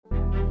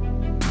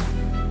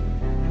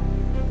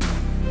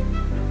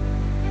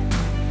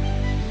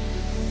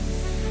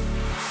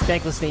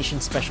Bankless Nation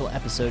special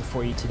episode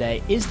for you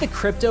today. Is the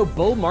crypto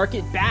bull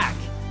market back?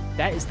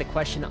 That is the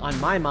question on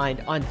my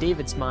mind, on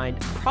David's mind,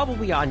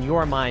 probably on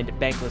your mind,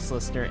 Bankless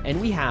listener.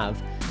 And we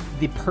have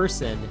the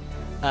person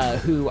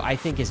who I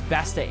think is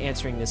best at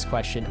answering this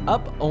question,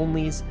 Up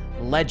Only's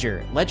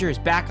Ledger. Ledger is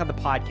back on the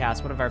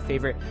podcast, one of our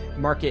favorite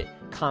market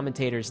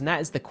commentators, and that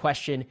is the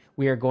question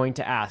we are going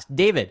to ask.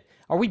 David,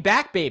 are we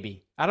back,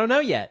 baby? I don't know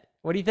yet.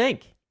 What do you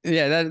think?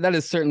 Yeah, that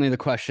is certainly the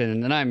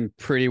question. And I'm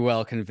pretty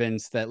well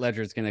convinced that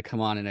Ledger is going to come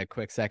on in a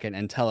quick second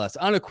and tell us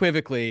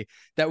unequivocally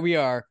that we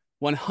are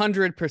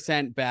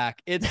 100%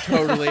 back. It's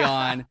totally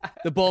on.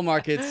 The bull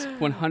market's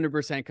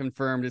 100%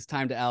 confirmed. It's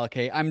time to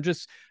allocate. I'm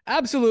just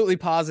absolutely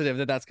positive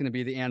that that's going to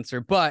be the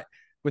answer. But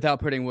without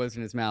putting words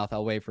in his mouth,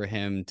 I'll wait for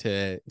him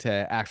to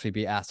actually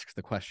be asked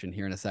the question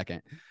here in a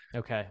second.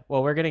 Okay.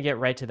 Well, we're going to get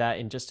right to that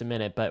in just a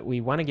minute, but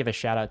we want to give a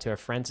shout out to our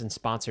friends and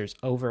sponsors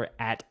over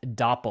at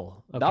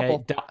Doppel.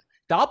 Okay.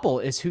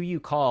 Doppel is who you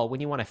call when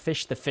you want to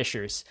fish the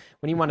fishers,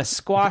 when you want to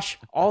squash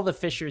all the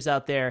fishers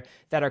out there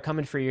that are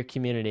coming for your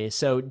community.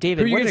 So,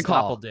 David, what does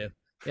Doppel do?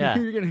 Yeah.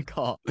 Who are you going to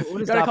call? What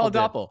does Doppel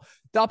Doppel do?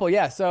 Doppel,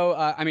 yeah. So,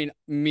 I mean,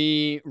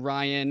 me,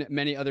 Ryan,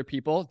 many other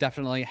people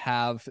definitely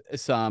have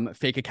some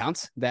fake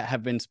accounts that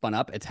have been spun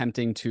up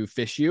attempting to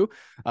phish you.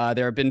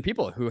 There have been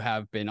people who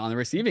have been on the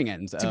receiving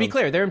ends. To be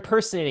clear, they're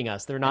impersonating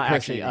us. They're not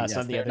actually us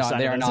on the other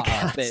side. They are not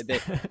us.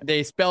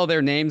 They spell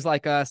their names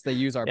like us. They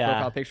use our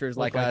profile pictures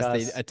like us.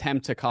 They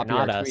attempt to copy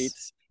our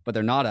tweets, but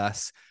they're not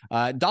us.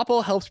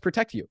 Doppel helps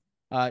protect you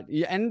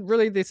and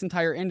really this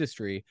entire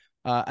industry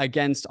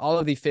against all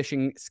of the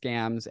phishing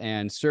scams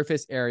and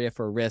surface area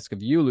for risk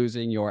of you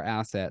losing your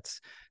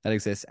assets that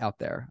exists out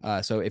there.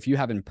 So if you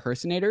have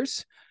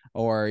impersonators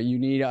or you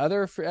need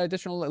other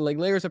additional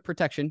layers of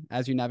protection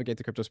as you navigate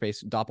the crypto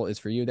space, Doppel is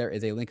for you. There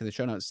is a link in the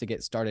show notes to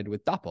get started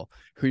with Doppel.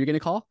 Who are you going to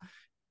call?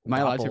 Am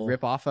I allowed to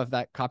rip off of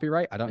that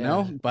copyright? I don't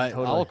know, but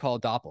totally. I'll call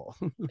Doppel.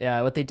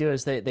 Yeah, what they do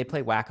is they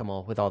play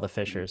whack-a-mole with all the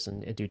fishers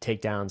and do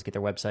takedowns, get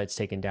their websites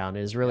taken down.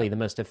 It is really the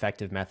most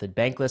effective method.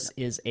 Bankless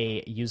is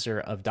a user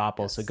of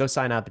Doppel, so go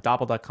sign up at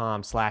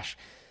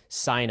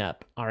doppel.com/sign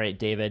up. All right,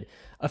 David.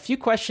 A few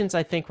questions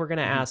I think we're going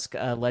to ask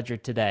Ledger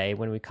today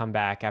when we come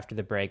back after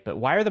the break, but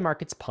why are the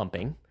markets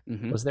pumping?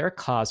 Was there a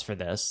cause for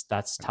this?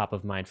 That's top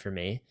of mind for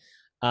me.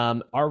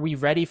 Are we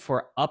ready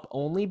for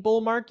up-only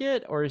bull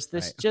market, or is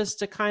this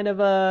just a kind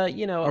of a,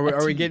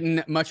 are we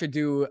getting much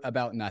ado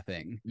about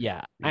nothing?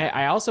 Yeah.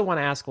 I also want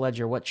to ask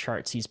Ledger what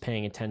charts he's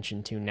paying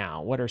attention to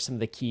now. What are some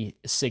of the key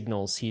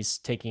signals he's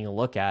taking a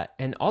look at?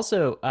 And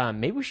also,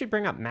 maybe we should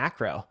bring up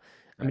macro.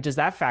 I mean, does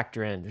that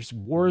factor in? There's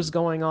wars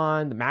going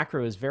on. The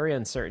macro is very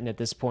uncertain at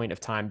this point of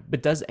time,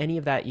 but does any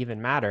of that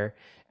even matter?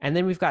 And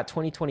then we've got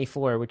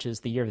 2024, which is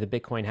the year of the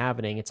Bitcoin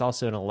halving. It's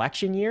also an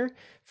election year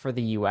for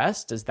the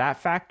US. Does that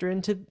factor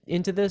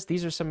into this?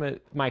 These are some of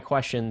my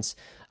questions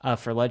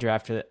for Ledger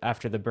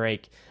after the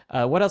break.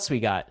 What else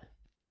we got?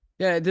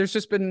 Yeah, there's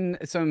just been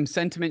some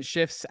sentiment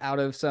shifts out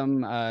of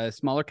some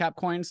smaller cap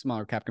coins,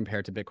 smaller cap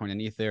compared to Bitcoin and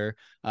Ether.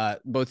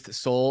 Both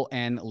Sol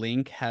and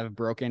Link have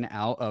broken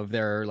out of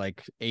their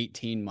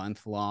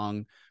 18-month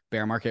long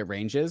bear market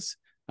ranges.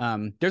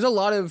 There's a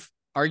lot of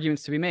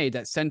arguments to be made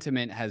that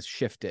sentiment has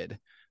shifted.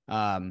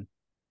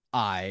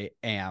 I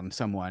am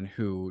someone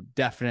who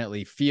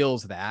definitely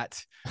feels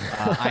that.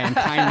 I am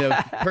kind of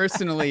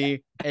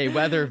personally a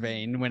weather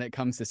vane when it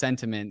comes to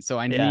sentiment. So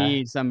I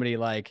need somebody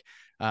like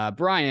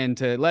Brian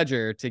to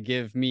Ledger to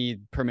give me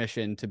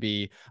permission to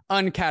be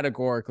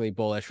uncategorically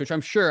bullish, which I'm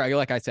sure,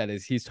 like I said,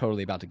 he's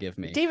totally about to give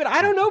me. David,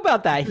 I don't know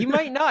about that. He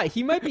might not.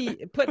 He might be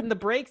putting the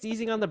brakes,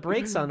 easing on the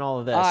brakes on all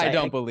of this. I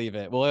don't believe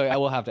it. Well, I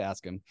will have to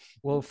ask him.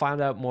 We'll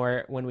find out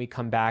more when we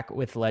come back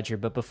with Ledger.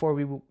 But before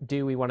we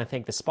do, we want to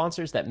thank the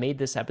sponsors that made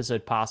this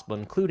episode possible,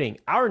 including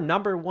our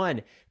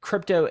 #1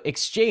 crypto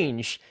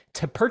exchange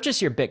to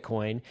purchase your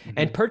Bitcoin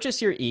and purchase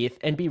your ETH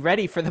and be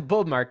ready for the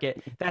bull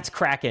market. That's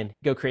Kraken.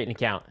 Go create an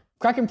account.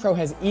 Kraken Pro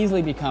has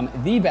easily become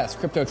the best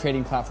crypto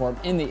trading platform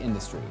in the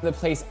industry. The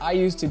place I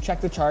use to check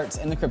the charts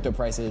and the crypto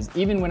prices,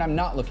 even when I'm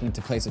not looking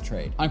to place a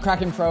trade. On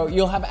Kraken Pro,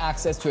 you'll have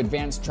access to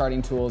advanced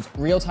charting tools,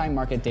 real-time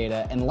market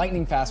data, and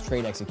lightning-fast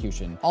trade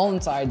execution, all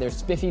inside their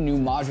spiffy new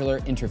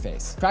modular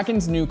interface.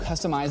 Kraken's new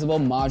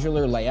customizable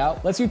modular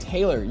layout lets you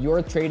tailor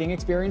your trading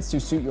experience to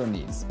suit your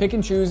needs. Pick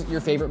and choose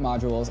your favorite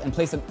modules and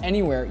place them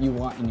anywhere you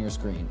want in your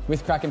screen.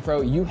 With Kraken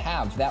Pro, you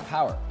have that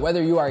power.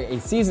 Whether you are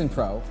a seasoned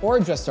pro or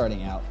just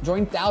starting out,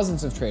 join thousands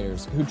of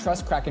traders who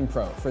trust Kraken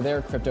Pro for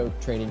their crypto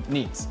trading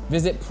needs.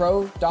 Visit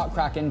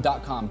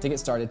pro.kraken.com to get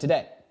started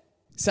today.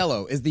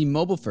 Celo is the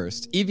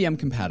mobile-first,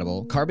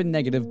 EVM-compatible,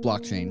 carbon-negative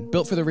blockchain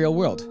built for the real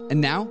world.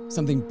 And now,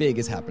 something big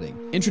is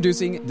happening.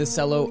 Introducing the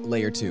Celo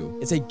Layer 2.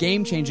 It's a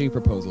game-changing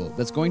proposal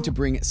that's going to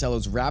bring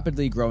Celo's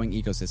rapidly growing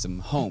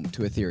ecosystem home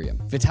to Ethereum.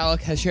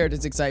 Vitalik has shared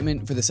his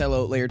excitement for the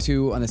Celo Layer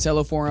 2 on the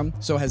Celo forum,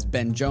 so has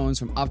Ben Jones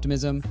from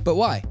Optimism. But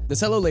why? The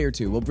Celo Layer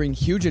 2 will bring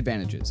huge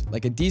advantages,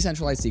 like a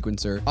decentralized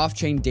sequencer,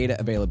 off-chain data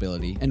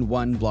availability, and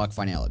one-block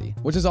finality.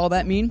 What does all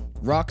that mean?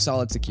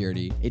 Rock-solid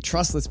security, a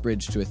trustless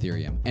bridge to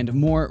Ethereum, and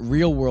more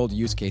real real-world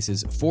use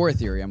cases for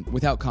Ethereum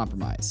without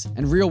compromise.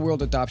 And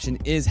real-world adoption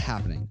is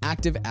happening.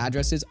 Active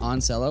addresses on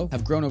Celo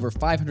have grown over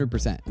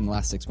 500% in the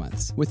last 6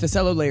 months. With the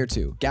Celo Layer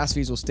 2, gas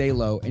fees will stay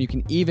low, and you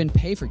can even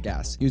pay for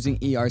gas using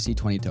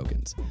ERC20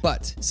 tokens.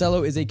 But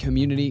Celo is a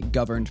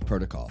community-governed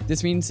protocol.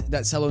 This means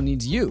that Celo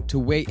needs you to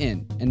weigh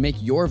in and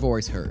make your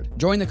voice heard.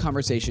 Join the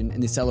conversation in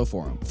the Celo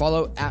forum.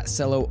 Follow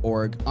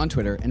 @Celo.org on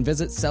Twitter and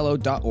visit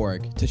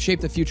Celo.org to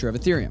shape the future of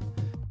Ethereum.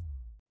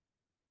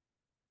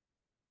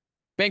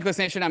 Bankless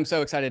Nation, I'm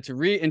so excited to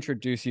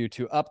reintroduce you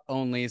to Up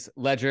Only's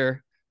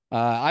Ledger.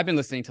 I've been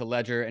listening to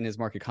Ledger and his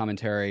market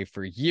commentary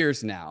for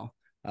years now,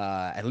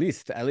 at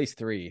least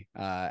 3,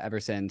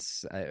 ever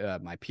since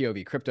my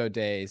POV crypto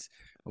days,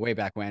 way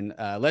back when.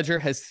 Ledger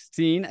has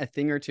seen a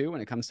thing or two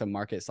when it comes to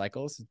market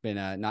cycles. It's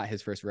been not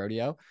his first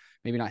rodeo,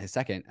 maybe not his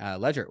second.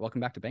 Ledger,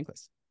 welcome back to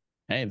Bankless.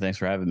 Hey, thanks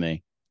for having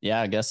me.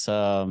 Yeah, I guess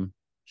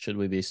should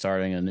we be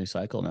starting a new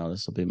cycle now?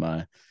 This will be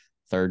my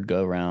third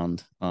go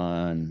round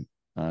on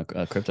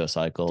a crypto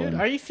cycle. Dude,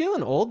 are you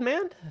feeling old,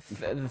 man?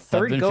 The I've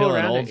third been go feeling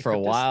around old for a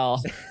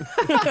while.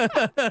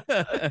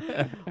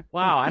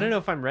 Wow, I don't know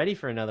if I'm ready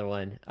for another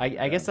one.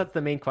 I guess that's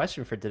the main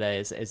question for today.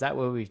 Is that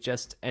what we've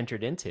just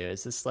entered into?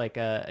 Is this like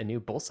a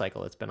new bull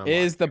cycle that's been unlocked?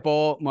 Is the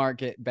bull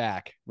market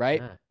back?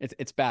 Right? Yeah.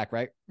 It's back,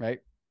 right? Right,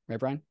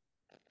 Brian?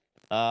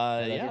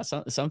 Yeah,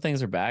 some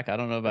things are back. I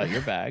don't know about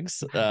your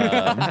bags.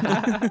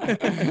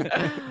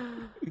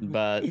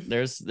 But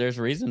there's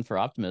reason for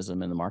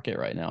optimism in the market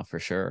right now for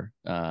sure.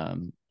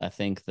 I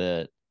think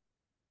that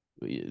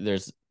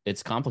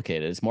it's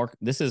complicated.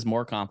 This is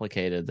more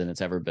complicated than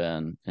it's ever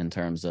been in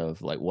terms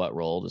of like what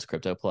role does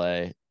crypto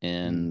play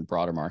in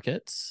broader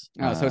markets.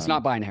 Oh, so it's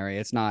not binary.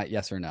 It's not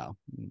yes or no.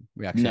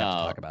 We actually have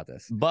to talk about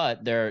this.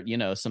 But there,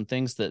 some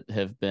things that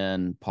have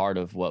been part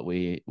of what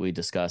we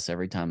discuss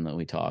every time that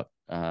we talk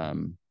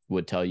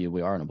would tell you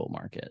we are in a bull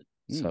market.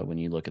 So when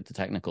you look at the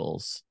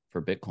technicals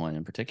for Bitcoin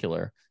in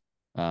particular,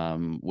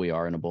 we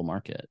are in a bull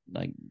market,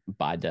 like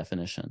by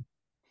definition.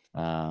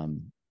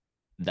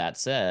 That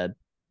said,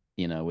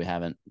 we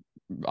haven't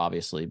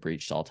obviously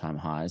breached all-time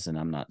highs, and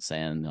I'm not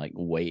saying like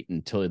wait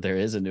until there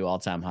is a new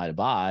all-time high to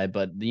buy,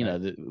 but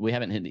we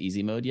haven't hit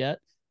easy mode yet.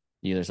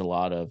 There's a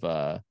lot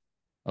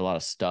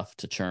of stuff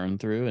to churn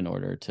through in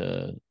order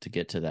to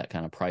get to that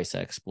kind of price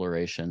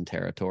exploration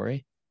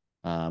territory.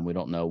 We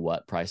don't know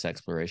what price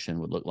exploration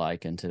would look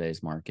like in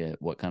today's market.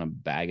 What kind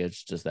of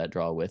baggage does that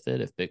draw with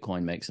it? If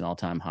Bitcoin makes an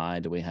all-time high,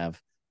 do we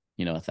have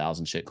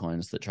 1,000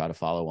 shitcoins that try to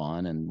follow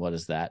on, and what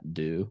does that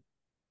do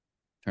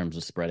in terms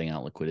of spreading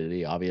out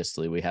liquidity?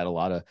 Obviously, we had a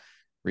lot of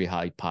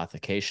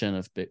rehypothecation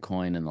of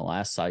Bitcoin in the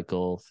last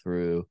cycle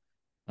through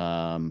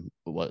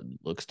what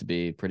looks to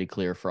be pretty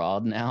clear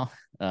fraud now.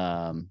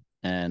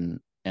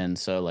 And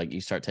so like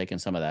you start taking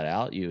some of that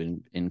out,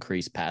 you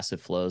increase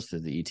passive flows through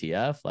the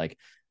ETF. Like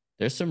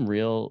there's some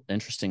real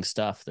interesting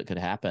stuff that could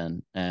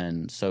happen.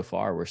 And so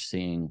far we're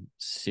seeing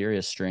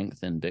serious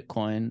strength in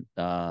Bitcoin,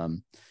 a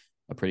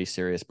pretty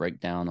serious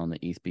breakdown on the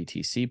ETH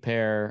BTC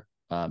pair.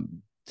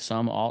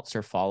 Some alts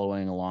are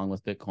following along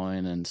with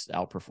Bitcoin and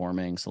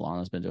outperforming.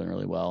 Solana's been doing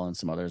really well, and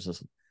some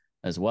others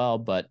as well.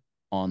 But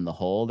on the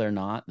whole, they're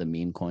not. The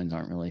meme coins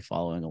aren't really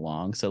following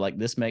along. So like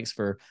this makes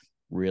for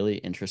really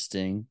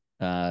interesting,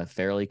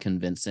 fairly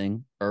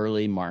convincing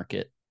early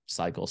market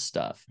cycle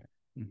stuff.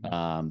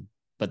 Mm-hmm.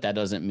 But that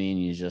doesn't mean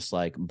you just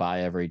like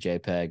buy every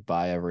JPEG,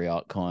 buy every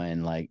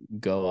altcoin, like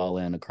go all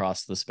in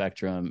across the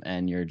spectrum,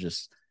 and you're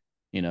just,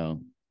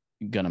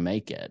 gonna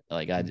make it.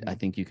 Like I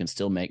think you can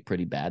still make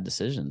pretty bad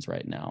decisions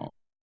right now.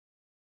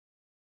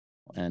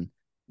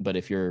 But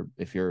if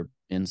you're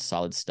in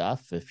solid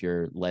stuff, if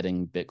you're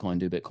letting Bitcoin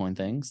do Bitcoin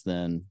things,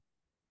 then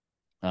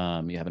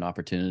you have an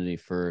opportunity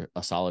for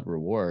a solid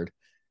reward.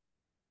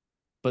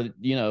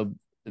 But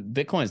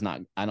Bitcoin is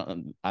not, I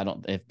don't,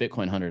 if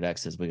Bitcoin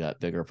 100X's, we got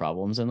bigger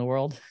problems in the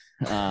world.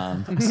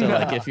 So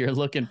like if you're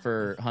looking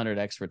for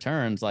 100X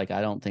returns, like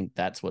I don't think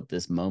that's what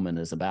this moment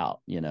is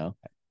about.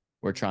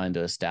 We're trying to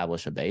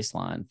establish a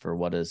baseline for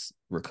what does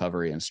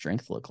recovery and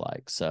strength look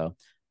like. So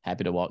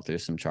happy to walk through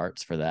some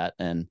charts for that.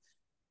 And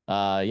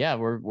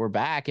we're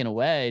back in a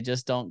way.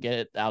 Just don't get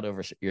it out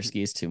over your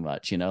skis too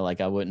much.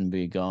 Like I wouldn't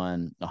be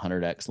going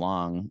 100X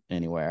long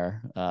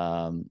anywhere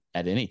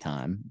at any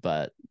time.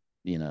 But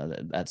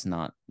that's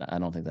not, I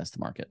don't think that's the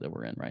market that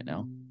we're in right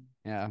now.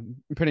 Yeah.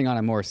 Putting on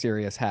a more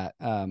serious hat.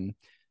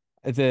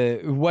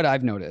 What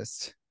I've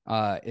noticed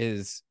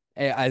is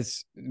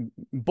as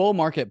bull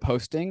market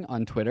posting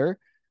on Twitter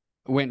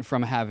went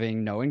from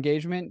having no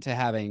engagement to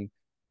having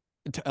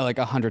like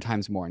 100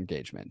 times more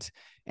engagement.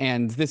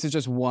 And this is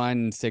just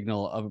one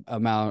signal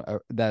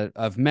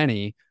of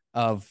many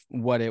of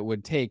what it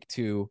would take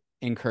to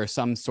incur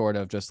some sort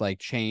of just like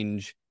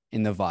change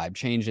in the vibe,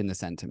 change in the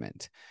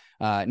sentiment.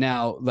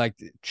 Now, like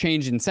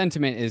change in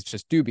sentiment is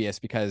just dubious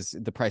because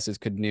the prices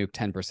could nuke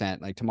 10%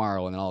 like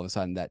tomorrow, and then all of a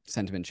sudden that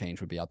sentiment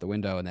change would be out the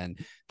window, and then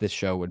this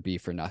show would be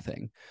for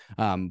nothing.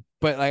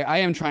 But like I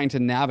am trying to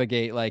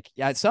navigate, like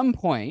at some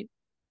point,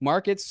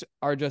 markets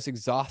are just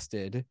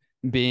exhausted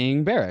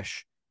being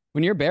bearish.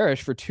 when you're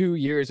bearish for 2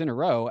 years in a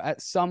row,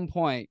 at some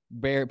point,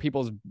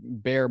 people's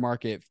bear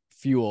market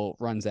fuel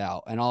runs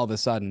out, and all of a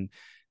sudden,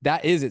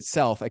 that is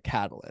itself a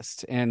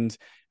catalyst. And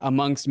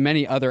amongst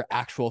many other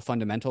actual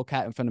fundamental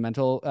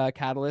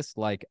catalysts,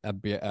 like a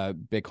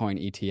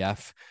Bitcoin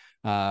ETF,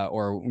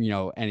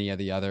 or any of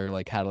the other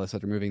like catalysts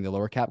that are moving the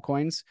lower cap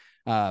coins,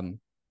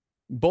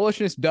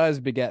 bullishness does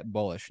beget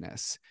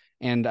bullishness.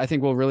 And I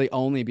think we'll really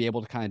only be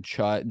able to kind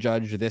of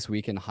judge this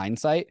week in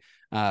hindsight.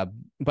 But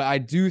I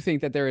do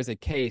think that there is a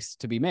case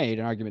to be made,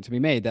 an argument to be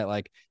made, that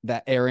like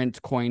that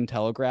errant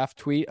Cointelegraph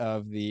tweet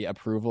of the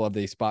approval of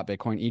the spot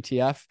Bitcoin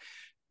ETF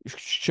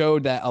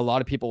showed that a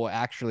lot of people were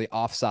actually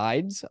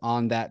offsides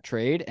on that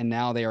trade, and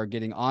now they are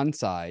getting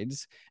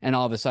onsides, and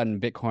all of a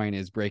sudden Bitcoin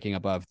is breaking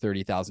above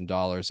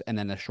 $30,000, and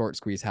then a short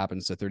squeeze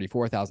happens to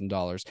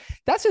 $34,000.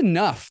 That's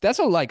enough. That's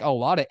a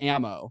lot of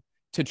ammo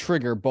to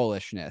trigger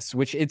bullishness,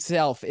 which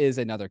itself is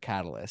another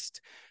catalyst.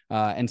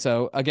 And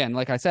so again,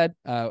 like I said,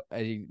 a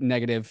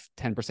negative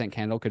 10%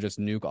 candle could just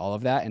nuke all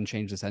of that and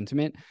change the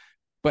sentiment.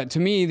 But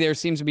to me, there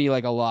seems to be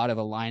like a lot of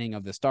aligning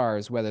of the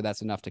stars. Whether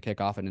that's enough to kick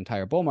off an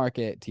entire bull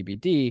market,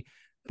 TBD.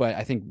 But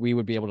I think we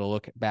would be able to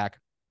look back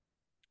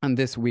on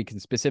this week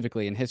and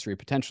specifically in history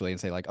potentially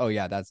and say like, oh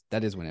yeah,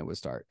 that is when it would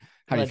start.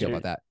 How do you feel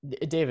about that?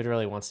 David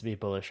really wants to be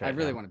bullish right I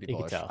really now. want to be You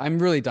can bullish. tell. I'm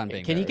really done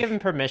being Can you bearish. give him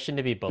permission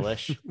to be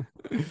bullish?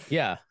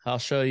 Yeah, I'll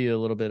show you a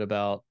little bit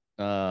about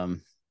your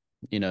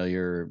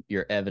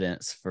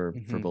evidence for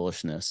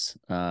bullishness.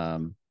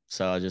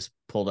 So I just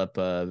pulled up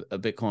a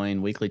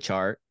Bitcoin weekly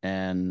chart,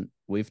 and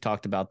we've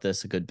talked about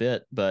this a good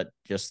bit, but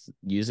just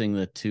using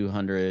the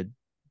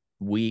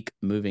 200-week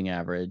moving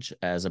average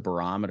as a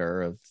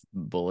barometer of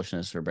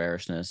bullishness or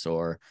bearishness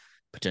or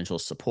potential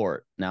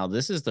support. Now,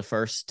 this is the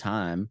first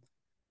time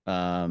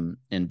in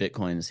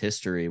Bitcoin's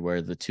history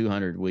where the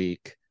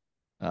 200-week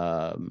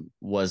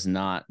was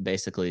not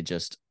basically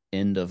just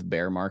end of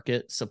bear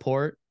market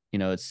support.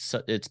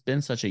 It's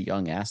been such a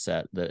young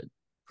asset that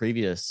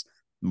previous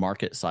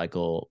market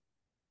cycle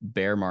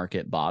bear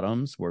market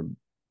bottoms were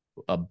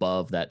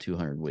above that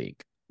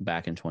 200-week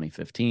back in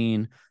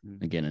 2015,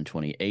 again in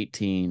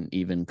 2018,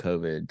 even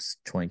COVID's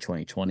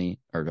 2020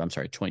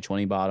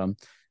 bottom.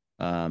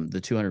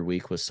 The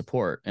 200-week was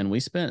support, and we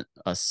spent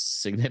a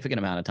significant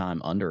amount of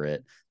time under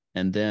it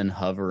and then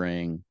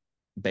hovering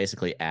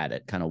basically at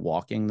it, kind of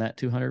walking that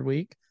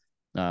 200-week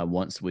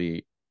once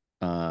we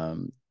got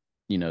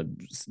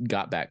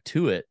back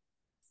to it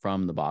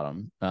from the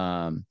bottom.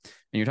 And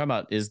you're talking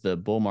about, is the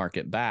bull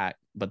market back?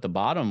 But the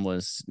bottom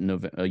was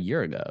a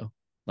year ago.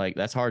 Like,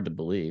 that's hard to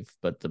believe,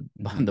 but the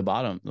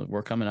bottom,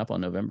 we're coming up on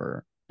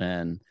November,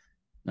 and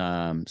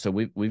so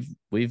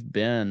we've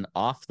been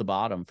off the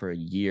bottom for a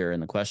year,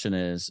 and the question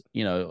is,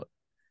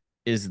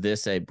 is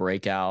this a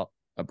breakout,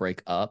 a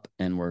break up,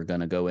 and we're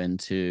going to go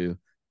into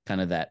kind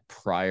of that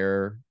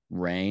prior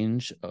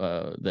range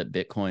that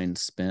Bitcoin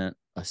spent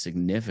a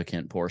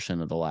significant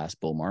portion of the last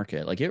bull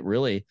market? Like, it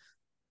really,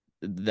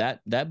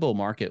 that bull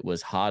market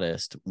was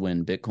hottest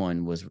when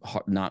Bitcoin was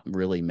not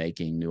really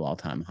making new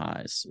all-time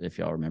highs. If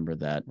y'all remember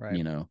that, right.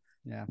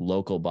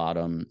 Local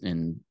bottom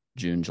in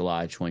June,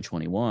 July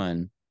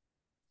 2021,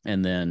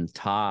 and then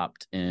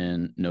topped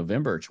in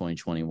November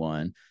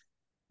 2021.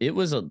 It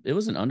was an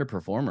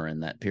underperformer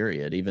in that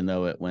period, even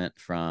though it went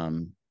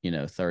from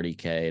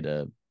 30K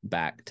to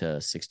back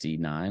to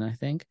 69, I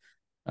think.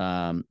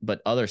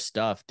 But other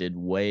stuff did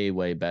way,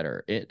 way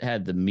better. It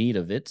had the meat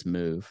of its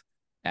move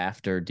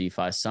after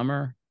DeFi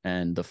summer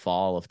and the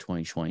fall of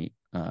 2020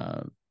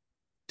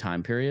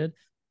 time period.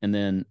 And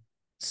then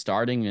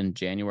starting in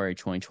January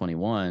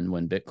 2021,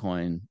 when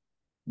Bitcoin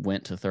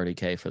went to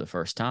 30K for the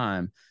first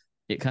time,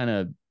 it kind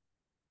of,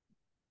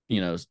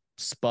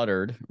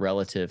 sputtered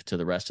relative to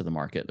the rest of the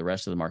market. The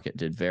rest of the market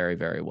did very,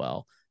 very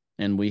well.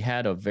 And we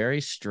had a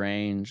very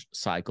strange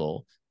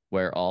cycle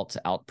where alts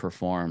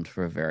outperformed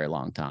for a very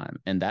long time.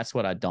 And that's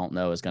what I don't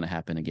know is going to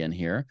happen again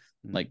here.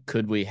 Like,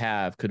 could we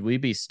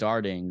be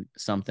starting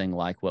something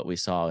like what we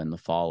saw in the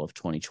fall of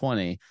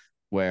 2020,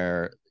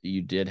 where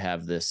you did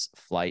have this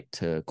flight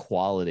to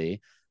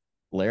quality?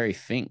 Larry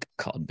Fink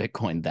called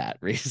Bitcoin that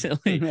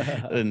recently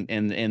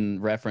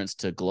in reference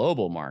to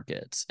global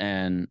markets.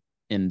 And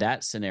in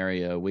that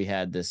scenario, we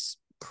had this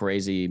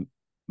crazy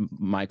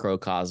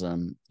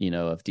microcosm,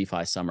 of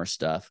DeFi summer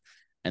stuff.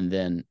 And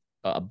then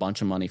a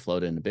bunch of money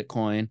flowed into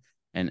Bitcoin.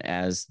 And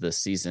as the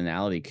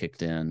seasonality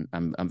kicked in,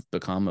 I've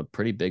become a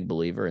pretty big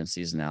believer in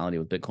seasonality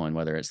with Bitcoin,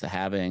 whether it's the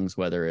halvings,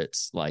 whether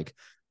it's like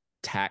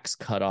tax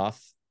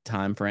cutoff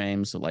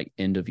timeframes, so like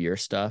end of year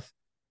stuff.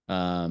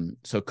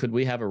 So could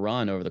we have a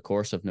run over the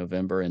course of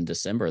November and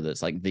December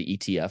that's like the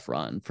ETF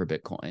run for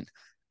Bitcoin?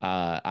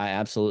 I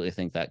absolutely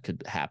think that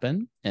could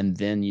happen. And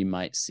then you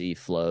might see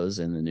flows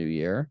in the new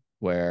year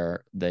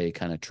where they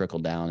kind of trickle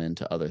down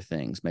into other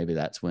things. Maybe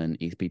that's when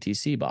ETH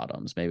BTC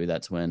bottoms. Maybe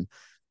that's when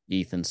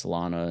ETH and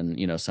Solana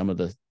and, some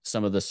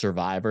of the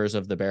survivors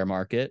of the bear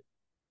market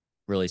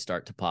really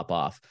start to pop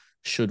off.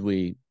 Should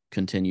we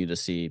continue to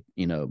see,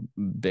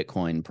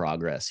 Bitcoin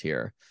progress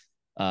here?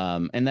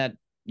 And that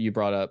you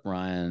brought up,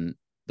 Ryan,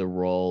 the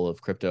role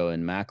of crypto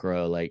and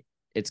macro, like,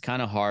 it's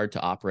kind of hard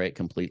to operate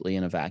completely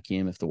in a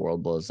vacuum. If the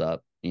world blows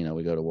up,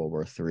 we go to World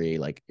War III,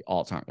 like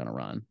alts aren't going to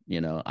run.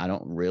 I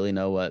don't really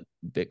know what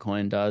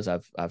Bitcoin does.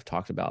 I've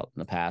talked about in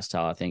the past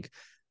how I think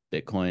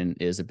Bitcoin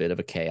is a bit of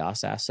a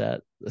chaos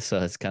asset.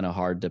 So it's kind of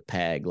hard to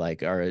peg,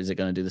 like, or is it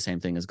going to do the same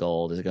thing as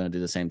gold? Is it going to do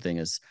the same thing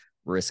as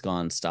risk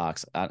on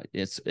stocks?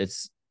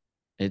 It's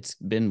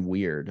been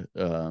weird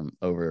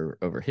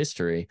over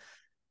history.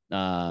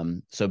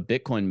 So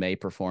Bitcoin may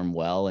perform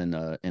well in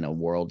a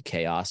world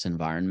chaos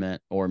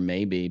environment, or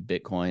maybe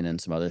Bitcoin and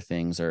some other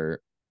things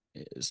are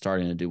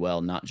starting to do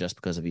well, not just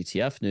because of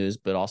ETF news,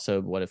 but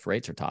also what if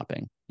rates are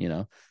topping?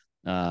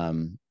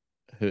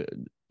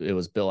 It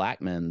was Bill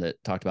Ackman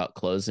that talked about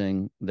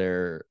closing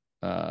their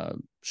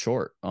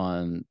short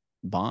on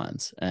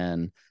bonds,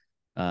 and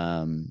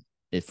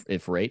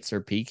if rates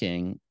are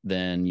peaking,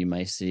 then you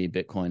may see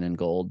Bitcoin and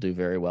gold do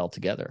very well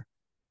together,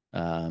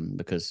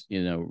 because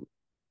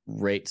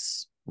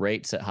rates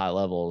at high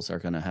levels are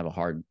going to have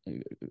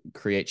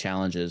create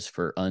challenges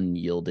for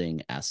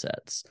unyielding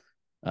assets.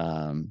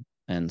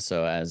 And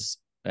so as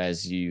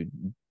you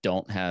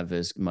don't have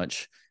as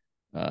much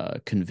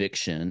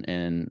conviction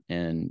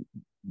and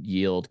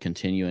yield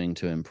continuing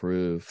to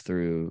improve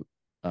through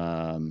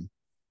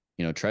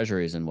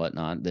treasuries and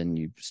whatnot, then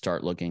you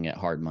start looking at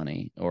hard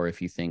money. Or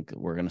if you think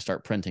we're going to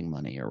start printing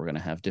money, or we're going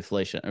to have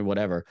deflation or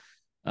whatever,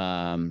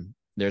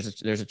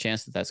 there's a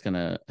chance that that's going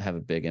to have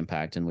a big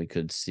impact, and we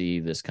could see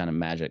this kind of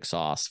magic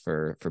sauce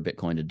for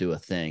Bitcoin to do a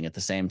thing at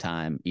the same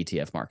time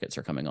ETF markets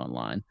are coming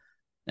online.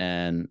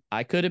 And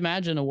I could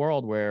imagine a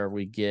world where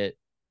we get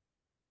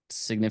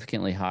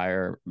significantly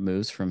higher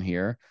moves from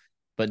here,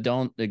 but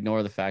don't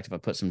ignore the fact, if I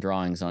put some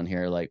drawings on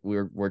here, like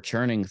we're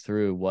churning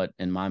through what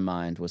in my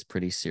mind was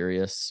pretty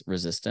serious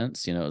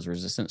resistance. It was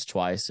resistance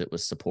twice. It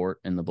was support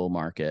in the bull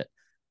market.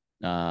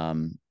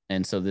 And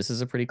so this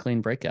is a pretty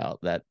clean breakout,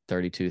 that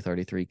 32,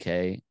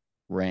 33K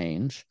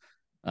range.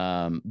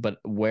 But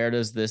where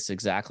does this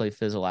exactly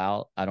fizzle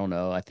out? I don't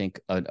know. I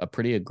think a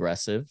pretty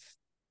aggressive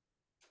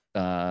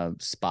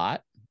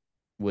spot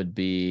would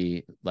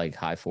be like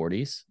high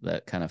 40s,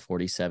 that kind of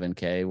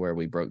 47K where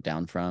we broke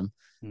down from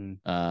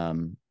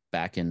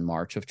back in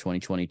March of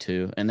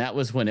 2022. And that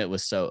was when it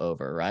was so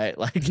over, right?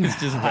 Like it's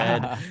just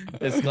red.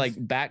 It's like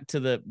back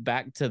to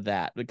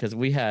that, because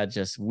we had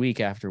just week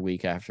after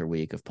week after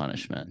week of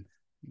punishment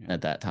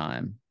at that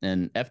time.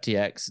 And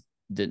FTX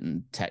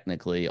didn't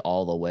technically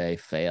all the way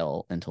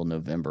fail until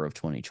November of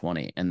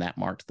 2020. And that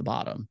marked the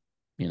bottom.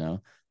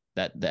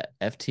 That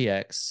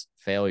FTX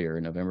failure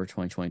in November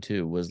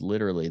 2022 was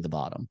literally the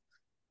bottom.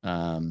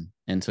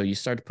 And so you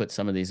start to put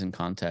some of these in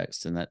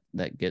context, and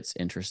that gets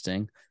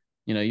interesting.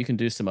 You can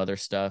do some other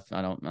stuff.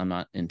 I'm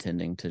not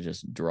intending to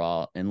just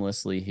draw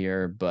endlessly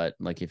here, but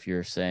like if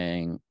you're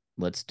saying,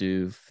 let's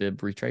do fib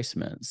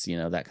retracements,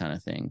 that kind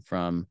of thing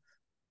from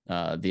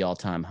the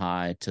all-time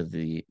high to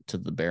the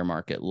bear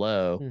market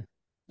low,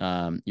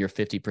 your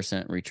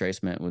 50%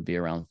 retracement would be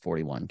around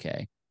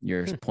 41K.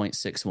 Your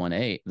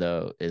 0.618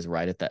 though is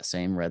right at that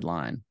same red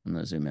line. I'm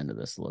going to zoom into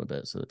this a little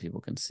bit so that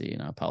people can see.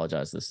 And I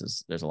apologize.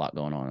 There's a lot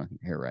going on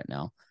here right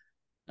now.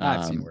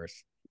 I've seen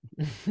worse.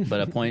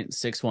 But a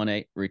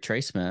 0.618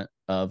 retracement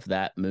of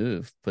that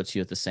move puts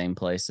you at the same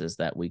place as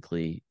that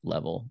weekly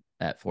level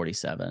at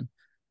 47.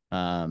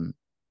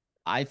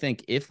 I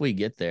think if we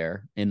get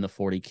there in the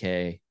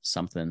 40K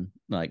something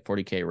like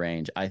 40K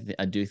range, I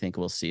do think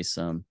we'll see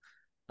some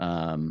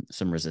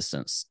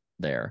resistance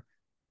there.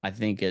 I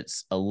think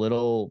it's a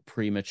little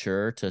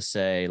premature to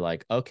say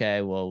like,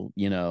 okay, well,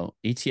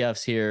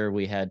 ETFs here,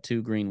 we had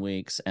 2 green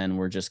weeks and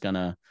we're just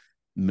gonna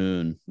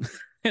moon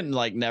and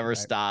like never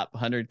stop.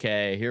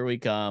 100K, here we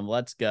come,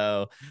 let's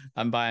go.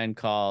 I'm buying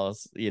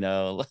calls,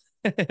 and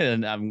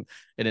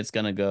it's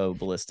gonna go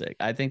ballistic.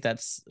 I think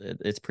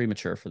it's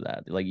premature for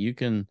that. Like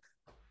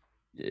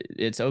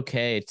it's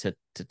okay to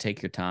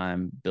take your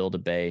time, build a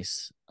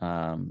base,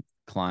 climb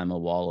a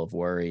wall of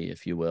worry,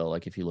 if you will.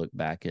 Like if you look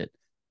back at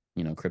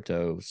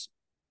crypto's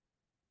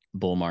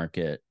bull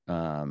market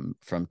from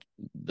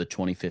the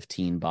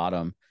 2015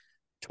 bottom,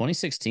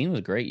 2016 was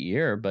a great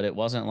year, but it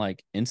wasn't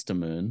like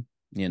insta-moon.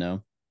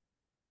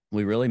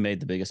 We really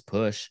made the biggest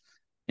push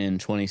in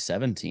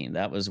 2017.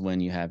 That was when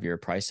you have your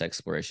price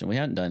exploration. We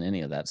hadn't done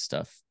any of that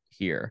stuff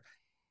here.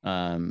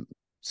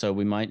 So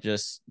we might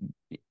just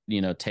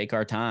take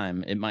our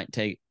time. It might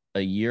take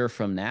a year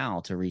from now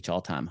to reach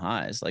all-time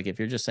highs. Like if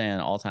you're just saying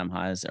all-time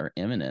highs are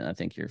imminent, I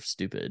think you're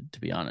stupid, to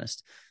be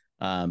honest.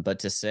 But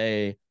to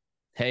say,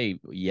 hey,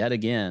 yet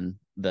again,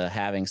 the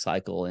halving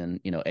cycle in,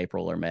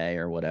 April or May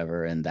or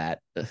whatever, and that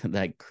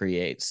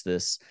creates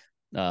this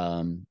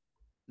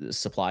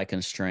supply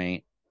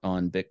constraint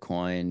on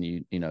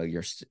Bitcoin.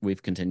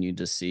 We've continued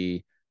to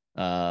see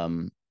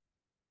a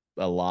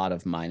lot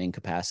of mining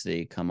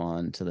capacity come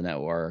on to the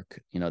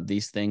network.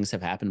 These things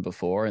have happened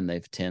before, and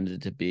they've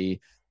tended to be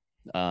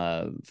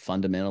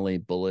fundamentally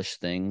bullish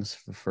things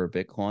for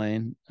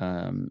Bitcoin.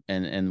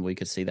 And we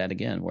could see that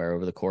again, where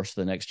over the course of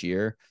the next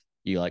year,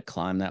 you like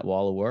climb that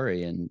wall of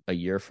worry, and a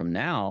year from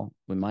now,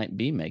 we might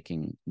be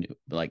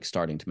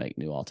starting to make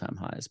new all-time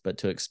highs. But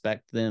to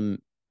expect them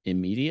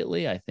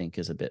immediately, I think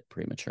is a bit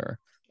premature.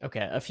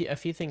 Okay, a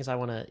few things I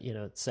want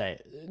to say.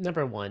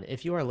 Number one,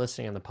 if you are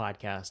listening on the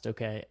podcast,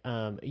 okay,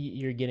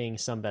 you're getting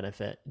some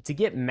benefit. To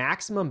get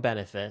maximum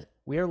benefit,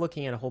 we are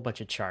looking at a whole bunch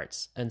of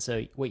charts, and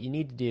so what you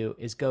need to do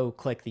is go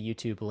click the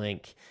YouTube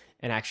link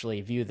and actually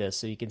view this,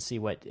 so you can see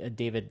what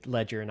David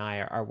Ledger and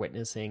I are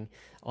witnessing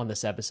on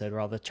this episode,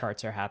 where all the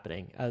charts are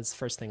happening. That's the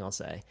first thing I'll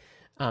say.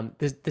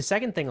 The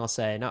second thing I'll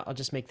say, and I'll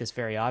just make this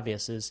very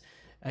obvious, is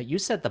you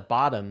said the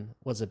bottom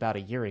was about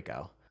a year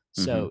ago,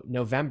 so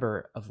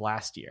November of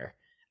last year.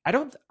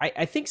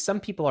 I think some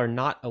people are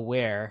not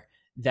aware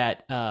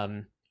that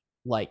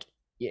like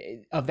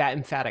of that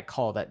emphatic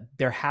call that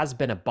there has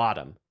been a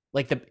bottom.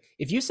 Like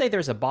if you say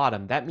there's a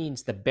bottom, that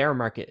means the bear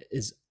market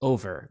is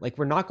over. Like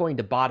we're not going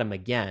to bottom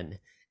again.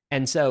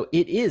 And so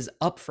it is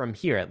up from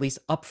here, at least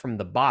up from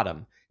the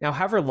bottom. Now,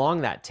 however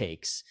long that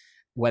takes,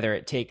 whether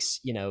it takes,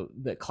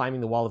 the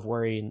climbing the wall of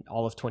worry in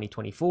all of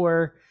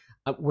 2024,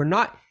 we're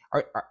not,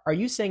 are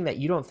you saying that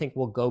you don't think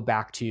we'll go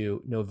back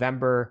to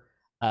November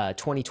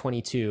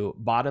 2022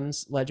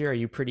 bottoms, Ledger? Are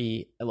you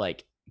pretty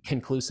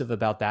conclusive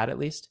about that, at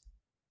least?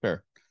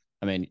 Sure.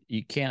 I mean,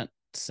 you can't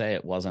say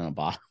it wasn't a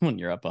bottom when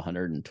you're up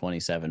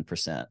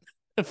 127%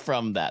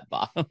 from that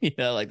bottom.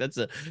 That's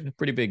a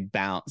pretty big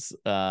bounce.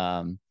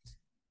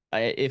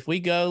 If we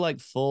go like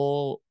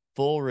full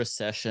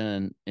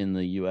recession in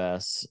the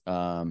US,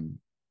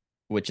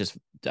 which is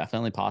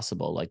definitely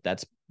possible, like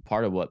that's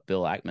part of what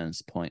Bill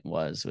Ackman's point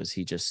was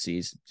he just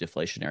sees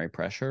deflationary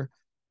pressure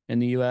in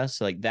the US.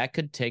 So like that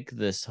could take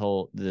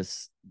that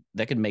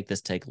could make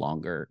this take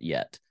longer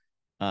yet.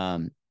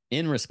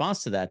 In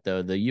response to that,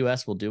 though, the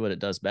US will do what it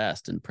does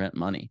best and print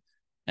money.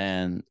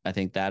 And I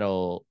think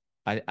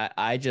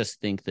I just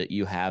think that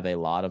you have a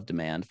lot of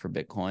demand for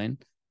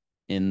Bitcoin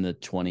in the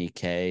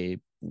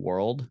 20K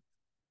world.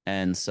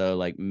 And so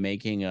like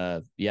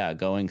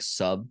going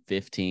sub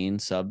 15,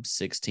 sub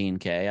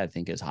 16K, I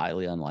think is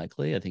highly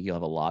unlikely. I think you'll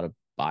have a lot of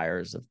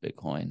buyers of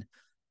Bitcoin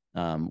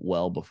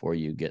well before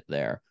you get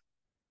there.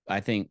 I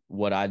think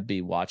what I'd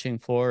be watching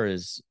for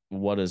is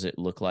what does it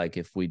look like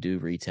if we do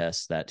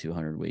retest that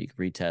 200 week,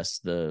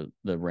 retest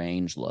the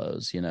range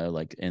lows,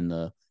 like in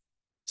the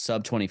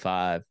sub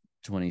 25,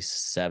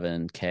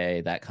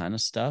 27K, that kind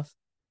of stuff.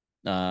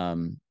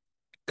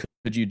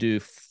 Could you do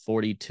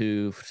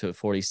 42 to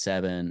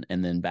 47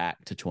 and then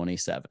back to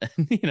 27?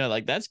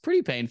 Like that's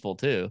pretty painful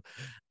too.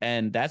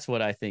 And that's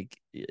what I think,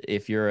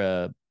 if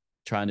you're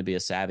trying to be a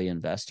savvy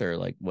investor,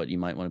 like what you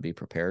might want to be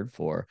prepared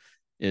for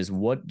is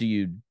what do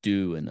you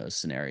do in those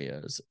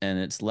scenarios? And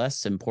it's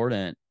less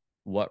important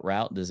what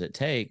route does it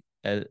take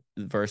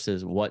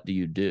versus what do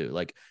you do?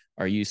 Like,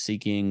 are you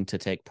seeking to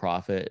take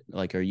profit?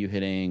 Like, are you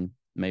hitting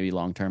maybe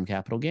long-term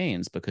capital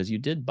gains because you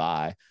did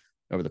buy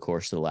over the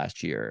course of the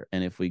last year?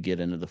 And if we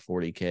get into the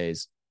 40K,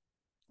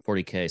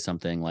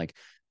 something like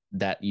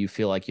that, you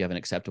feel like you have an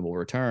acceptable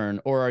return,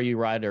 or are you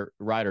ride or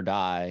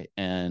die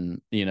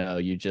and,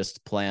 you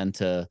just plan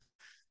to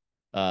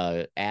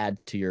add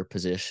to your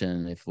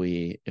position if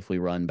we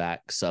run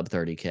back sub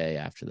 30K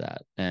after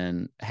that?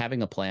 And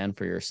having a plan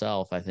for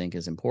yourself, I think,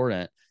 is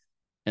important.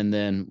 And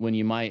then when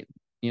you might,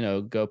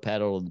 go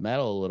pedal to the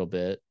metal a little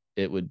bit,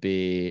 it would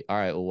be, all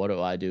right, well, what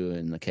do I do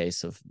in the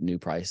case of new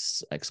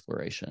price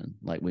exploration?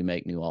 Like we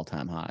make new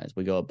all-time highs,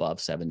 we go above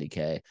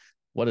 70K.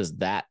 What does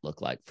that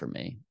look like for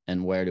me?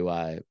 And where do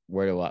I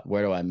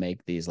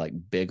make these like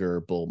bigger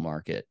bull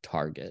market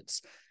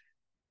targets?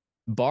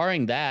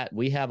 Barring that,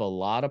 we have a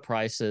lot of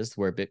prices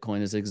where Bitcoin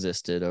has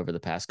existed over the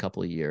past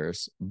couple of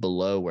years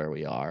below where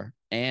we are,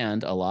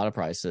 and a lot of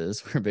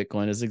prices where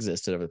Bitcoin has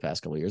existed over the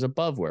past couple of years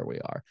above where we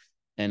are.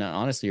 And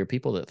honestly, your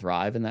people that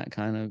thrive in that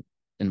kind of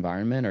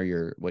environment are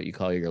your what you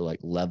call your like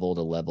level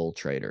to level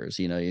traders.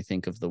 You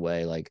think of the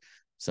way like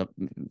some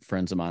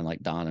friends of mine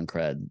like Don and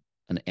Cred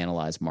and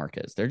analyze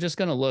markets. They're just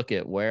going to look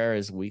at where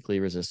is weekly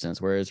resistance,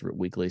 where is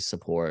weekly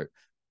support,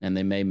 and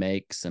they may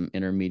make some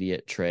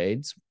intermediate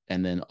trades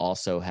and then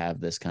also have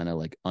this kind of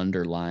like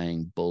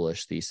underlying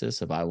bullish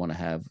thesis of I want to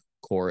have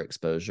core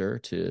exposure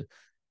to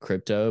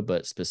crypto,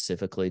 but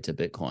specifically to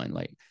Bitcoin.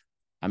 Like,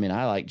 I mean,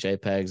 I like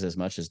JPEGs as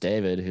much as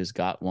David, who's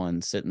got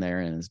one sitting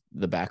there in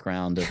the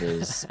background of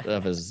his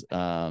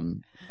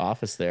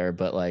office there.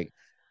 But like,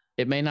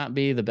 it may not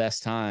be the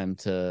best time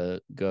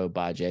to go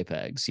buy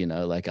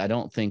JPEGs. Like I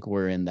don't think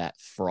we're in that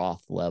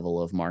froth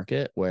level of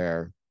market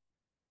where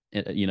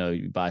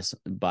you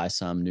buy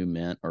some new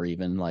mint or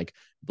even like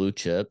blue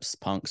chips,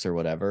 punks or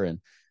whatever. And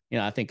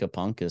I think a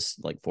punk is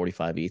like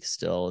 45 ETH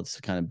still.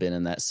 It's kind of been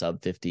in that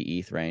sub 50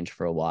 ETH range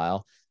for a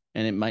while,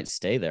 and it might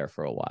stay there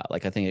for a while.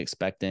 Like I think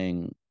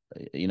expecting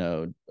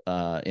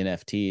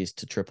NFTs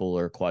to triple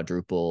or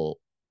quadruple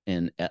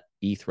in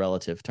ETH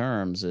relative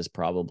terms is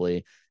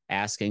probably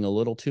asking a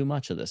little too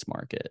much of this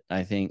market.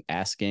 I think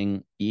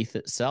asking ETH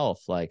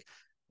itself, like,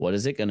 what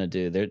is it going to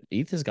do?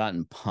 ETH has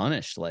gotten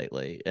punished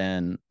lately.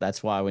 And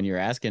that's why when you're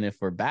asking if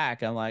we're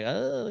back, I'm like,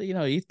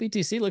 ETH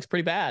BTC looks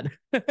pretty bad.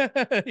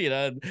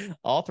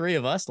 All three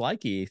of us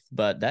like ETH,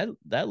 but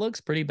that looks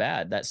pretty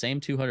bad. That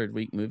same 200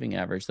 week moving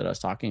average that I was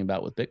talking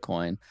about with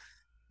Bitcoin,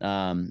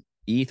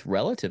 ETH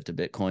relative to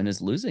Bitcoin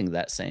is losing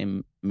that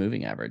same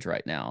moving average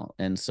right now.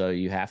 And so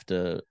you have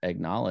to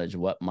acknowledge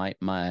what might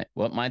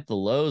the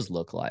lows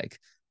look like.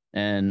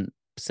 And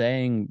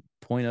saying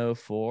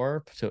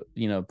 0.04 to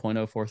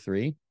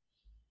 0.043,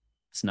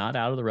 it's not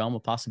out of the realm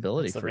of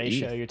possibility. It's the for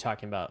ratio ETH. you're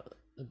talking about,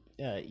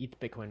 ETH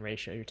Bitcoin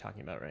ratio you're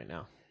talking about right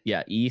now.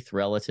 Yeah, ETH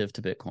relative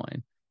to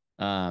Bitcoin.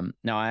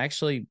 Now I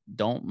actually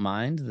don't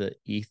mind the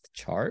ETH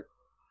chart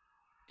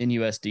in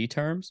USD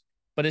terms,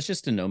 but it's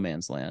just a no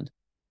man's land.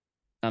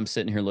 I'm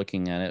sitting here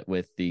looking at it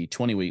with the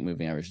 20-week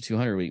moving average,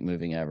 200-week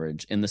moving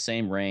average in the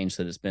same range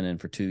that it's been in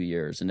for 2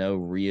 years. No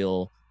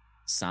real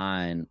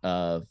sign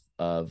of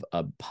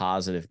a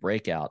positive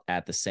breakout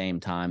at the same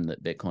time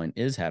that Bitcoin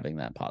is having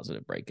that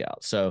positive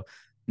breakout. So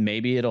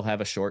maybe it'll have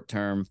a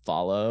short-term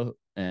follow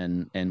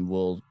and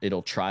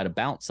it'll try to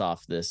bounce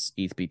off this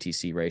ETH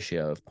BTC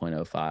ratio of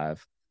 0.05,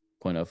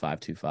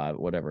 0.0525,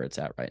 whatever it's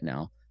at right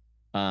now.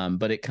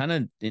 But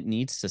it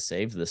needs to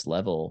save this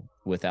level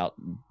without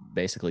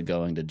basically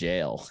going to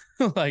jail,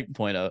 like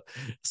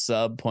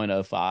sub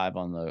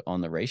 0.05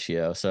 on the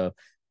ratio. So,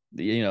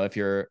 if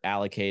you're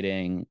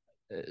allocating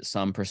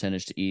some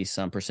percentage to ETH,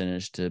 some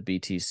percentage to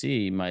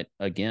BTC, you might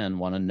again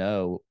want to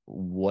know,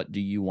 what do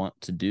you want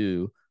to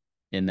do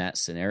in that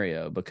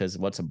scenario? Because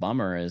what's a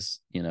bummer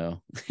is,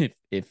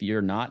 if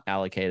you're not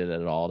allocated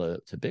at all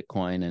to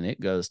Bitcoin and it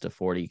goes to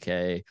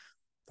 40K,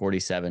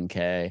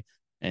 47K,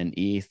 and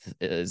ETH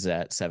is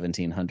at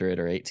 1700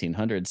 or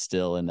 1800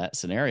 still in that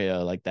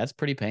scenario, like that's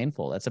pretty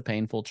painful. That's a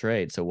painful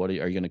trade. So are you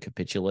going to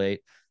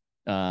capitulate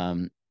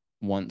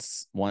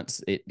once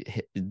it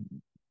hit,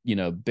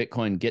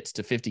 Bitcoin gets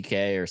to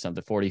 50K or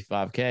something,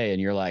 45K,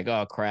 and you're like,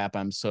 oh crap,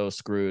 I'm so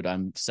screwed.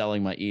 I'm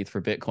selling my ETH for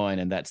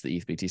Bitcoin, and that's the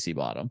ETH BTC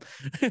bottom.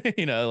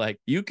 Like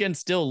you can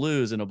still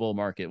lose in a bull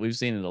market. We've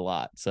seen it a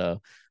lot.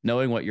 So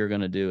knowing what you're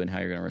going to do and how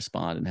you're going to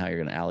respond and how you're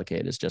going to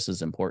allocate is just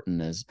as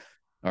important as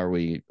are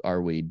we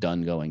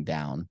done going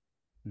down.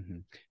 Mm-hmm.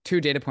 2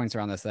 data points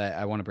around this that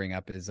I want to bring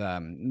up is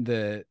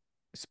the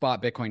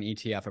spot Bitcoin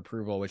ETF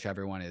approval, which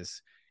everyone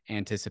is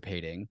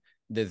anticipating.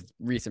 The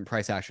recent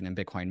price action in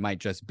Bitcoin might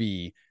just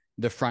be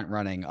the front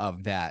running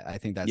of that. I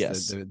think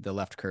that's the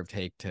left curve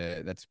take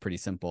that's pretty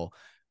simple.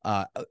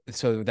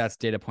 So that's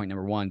data point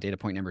number 1. Data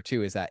point number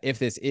 2 is that if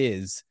this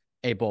is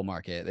a bull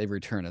market, a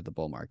return of the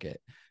bull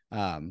market,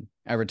 a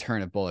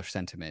return of bullish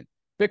sentiment,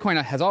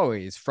 Bitcoin has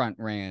always front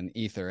ran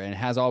Ether and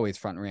has always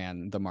front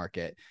ran the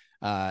market.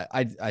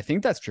 I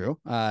think that's true.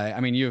 I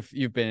mean,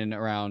 you've been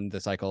around the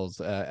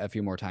cycles a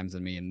few more times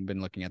than me and been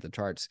looking at the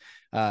charts.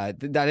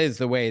 That is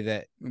the way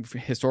that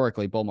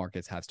historically bull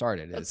markets have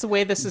started. That's the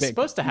way this is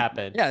supposed to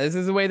happen. Yeah, this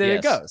is the way that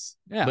it goes.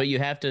 Yeah, but you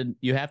have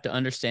to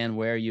understand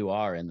where you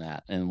are in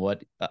that and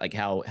what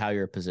how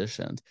you're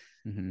positioned.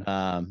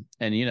 Mm-hmm.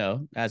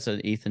 And as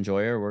an ETH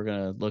enjoyer, we're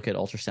gonna look at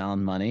ultrasound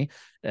money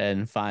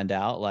and find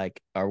out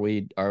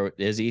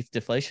is ETH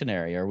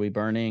deflationary? Are we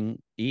burning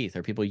ETH?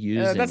 Are people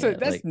using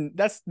it?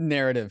 That's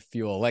narrative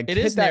fuel. Like it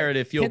is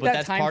narrative fuel, but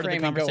that's part of the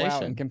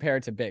conversation. And compare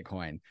it to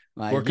Bitcoin.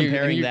 Like, we're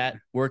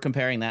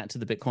comparing that to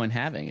the Bitcoin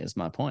halving is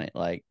my point.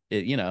 Like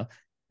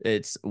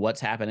it's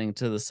what's happening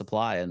to the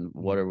supply and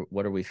what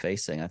are we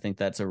facing? I think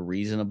that's a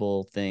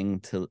reasonable thing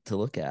to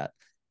look at.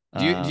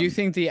 Do you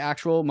think the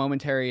actual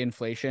momentary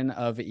inflation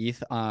of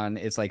ETH on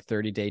its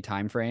 30-day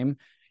time frame,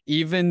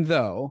 even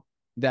though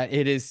that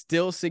it is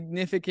still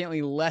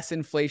significantly less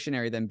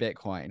inflationary than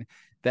Bitcoin,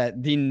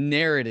 that the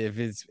narrative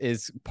is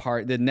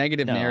the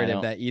negative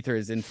narrative that Ether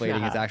is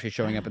inflating is actually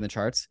showing up in the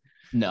charts?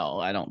 No,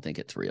 I don't think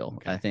it's real.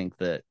 Okay. I think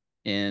that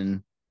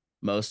in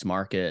most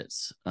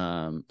markets,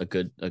 a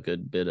good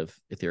bit of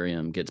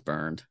Ethereum gets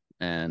burned,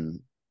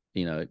 and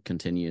it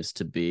continues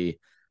to be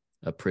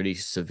a pretty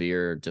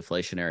severe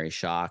deflationary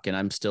shock. And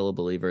I'm still a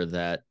believer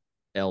that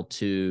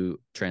L2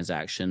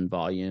 transaction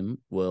volume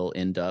will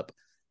end up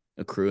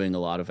accruing a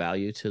lot of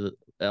value to the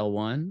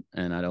L1.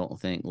 And I don't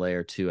think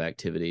layer 2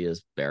 activity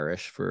is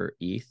bearish for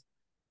ETH.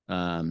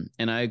 And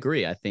I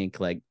agree. I think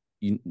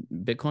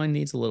Bitcoin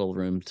needs a little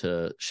room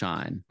to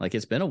shine.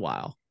 It's been a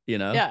while,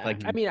 Yeah.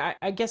 I mean,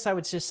 I guess I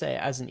would just say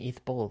as an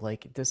ETH bull,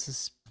 this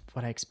is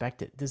what I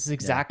expected. This is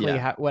exactly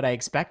what I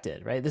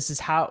expected, right? This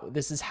is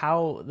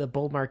how the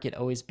bull market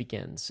always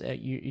begins.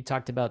 You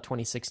talked about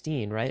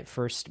 2016, right?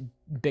 First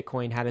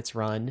Bitcoin had its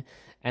run,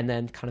 and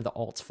then kind of the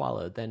alts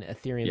followed. Then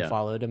Ethereum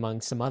followed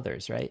among some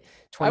others, right?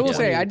 I will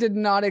say I did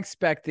not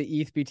expect the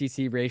ETH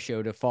BTC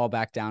ratio to fall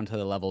back down to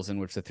the levels in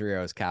which the Three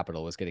Arrows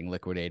Capital was getting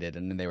liquidate,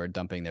 and then they were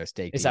dumping their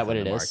stake. Is that what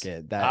it is?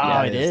 Market.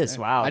 It is.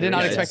 Wow. I did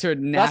not expect to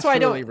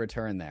naturally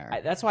return there.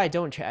 That's why I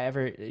don't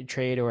ever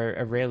trade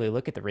or rarely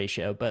look at the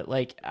ratio. But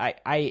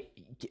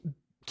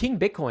King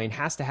Bitcoin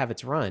has to have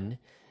its run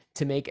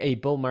to make a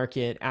bull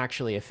market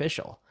actually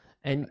official.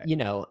 And,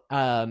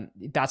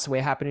 that's the way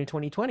it happened in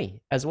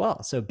 2020 as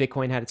well. So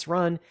Bitcoin had its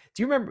run.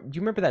 Do you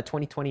remember that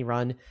 2020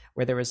 run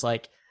where there was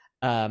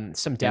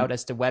some doubt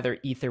as to whether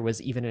Ether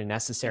was even a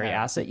necessary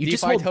asset? You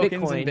just hold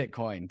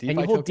Bitcoin and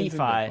you hold DeFi,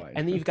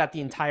 and then you've got the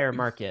entire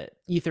market.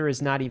 Ether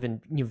is not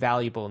even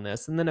valuable in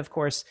this. And then, of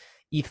course,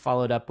 ETH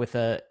followed up with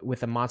a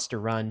monster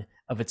run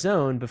of its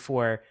own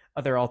before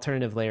other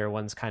alternative layer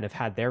ones kind of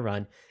had their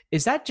run.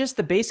 Is that just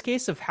the base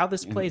case of how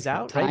this plays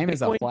out? Time right?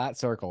 is a flat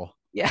circle.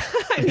 Yeah,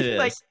 I mean,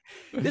 like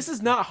this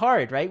is not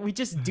hard, right? We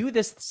just do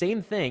this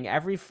same thing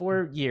every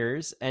 4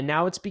 years, and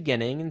now it's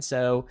beginning. And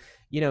so,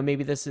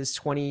 maybe this is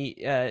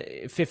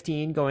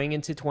 2015 going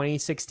into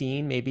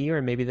 2016, maybe,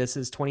 or maybe this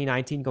is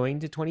 2019 going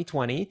into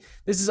 2020.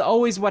 This is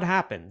always what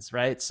happens,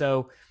 right?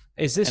 So,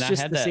 is this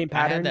just the same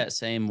pattern? I had that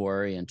same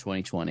worry in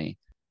 2020.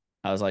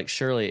 I was like,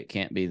 surely it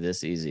can't be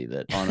this easy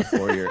that on a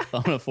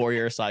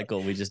 4-year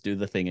cycle we just do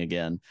the thing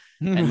again.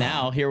 And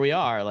now here we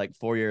are, like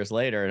 4 years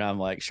later, and I'm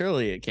like,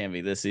 surely it can't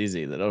be this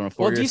easy that on a 4-year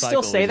cycle. Well, do you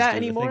still say that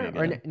anymore,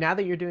 or now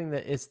that you're doing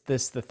is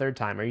this the third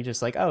time? Are you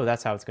just like, oh,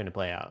 that's how it's going to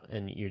play out,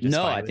 and you're just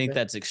no? I think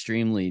that's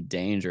extremely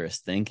dangerous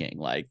thinking.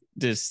 Like,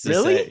 just to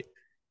really. Say,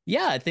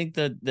 yeah, I think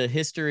the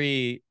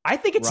history. I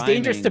think it's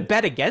dangerous to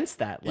bet against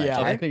that. Yeah,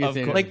 I think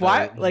it's like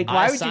why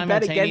would you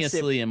bet against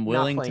it? Am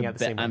willing to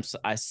bet.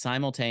 I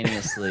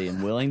simultaneously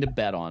am willing to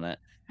bet on it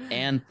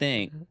and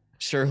think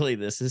surely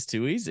this is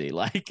too easy.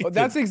 Like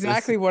that's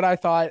exactly what I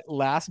thought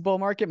last bull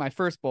market, my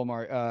first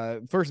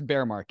first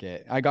bear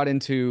market. I got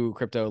into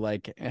crypto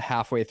like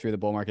halfway through the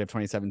bull market of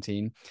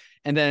 2017.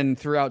 And then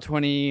throughout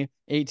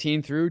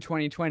 2018 through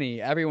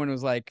 2020, everyone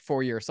was like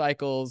 4-year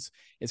cycles.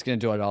 It's going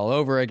to do it all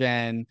over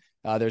again.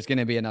 There's going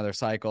to be another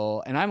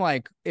cycle. And I'm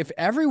like, if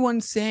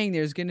everyone's saying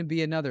there's going to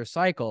be another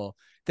cycle,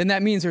 then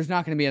that means there's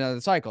not going to be another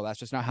cycle. That's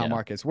just not how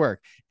markets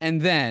work. And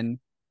then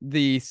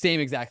the same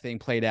exact thing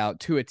played out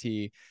to a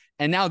T.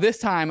 And now this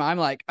time I'm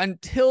like,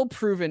 until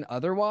proven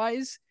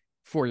otherwise,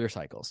 4-year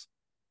cycles.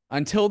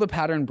 Until the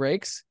pattern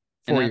breaks,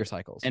 4-year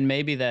cycles. And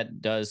maybe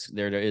that does,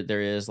 there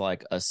is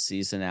like a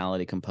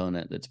seasonality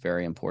component that's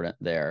very important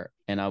there.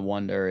 And I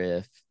wonder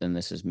if, and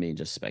this is me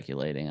just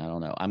speculating, I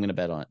don't know, I'm going to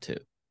bet on it too.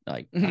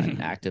 Like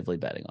I'm actively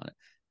betting on it,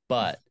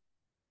 but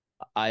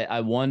I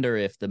wonder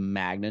if the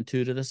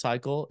magnitude of the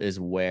cycle is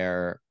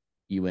where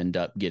you end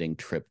up getting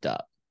tripped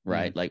up,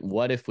 right? Like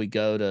what if we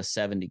go to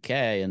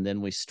 70K and then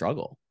we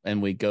struggle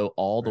and we go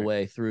all the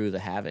way through the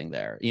halving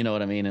there, you know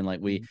what I mean? And like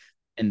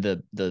and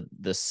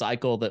the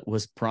cycle that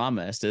was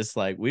promised is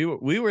like we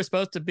were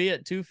supposed to be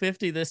at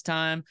 250 this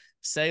time.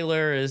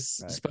 Saylor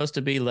is supposed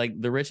to be like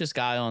the richest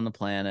guy on the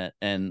planet,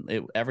 and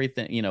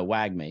everything,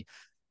 WAGMI.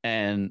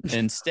 And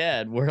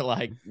instead we're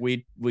like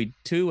we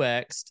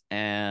 2x'd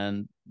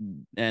and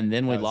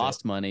then we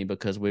lost money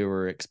because we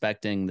were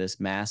expecting this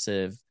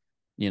massive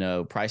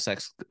price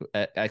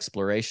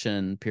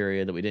exploration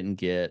period that we didn't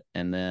get,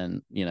 and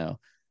then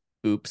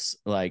oops,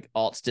 like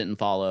alts didn't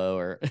follow,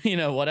 or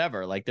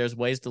whatever. Like there's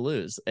ways to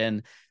lose,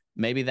 and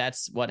maybe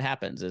that's what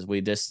happens is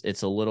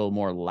it's a little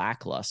more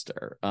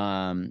lackluster.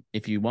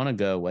 If you want to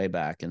go way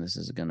back, and this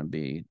is going to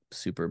be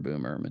super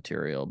boomer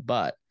material,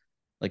 but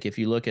like if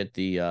you look at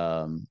the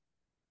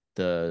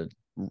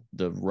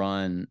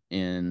run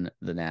in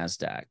the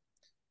NASDAQ,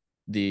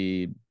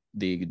 the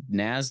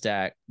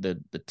NASDAQ,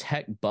 the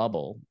tech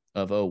bubble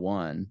of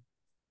 01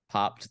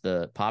 popped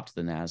the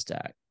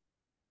NASDAQ.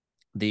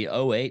 The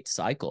 08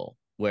 cycle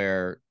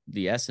where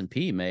the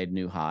S&P made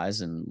new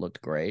highs and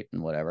looked great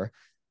and whatever.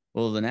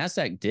 Well, the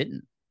NASDAQ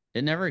didn't.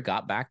 It never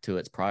got back to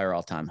its prior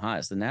all-time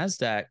highs. The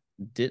NASDAQ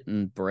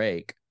didn't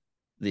break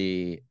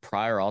the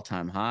prior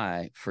all-time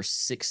high for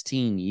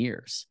 16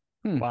 years.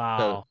 Wow.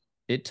 So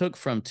it took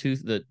from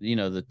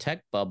the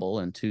tech bubble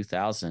in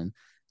 2000,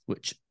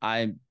 which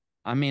I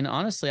mean,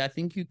 honestly, I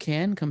think you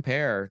can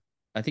compare.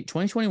 I think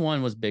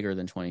 2021 was bigger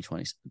than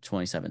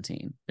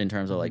 2017 in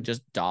terms of like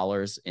just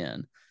dollars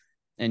in.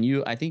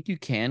 And I think you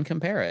can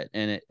compare it,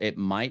 and it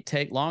might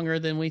take longer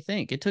than we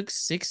think. It took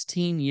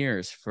 16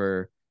 years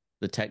for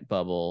the tech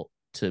bubble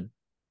to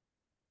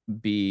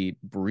be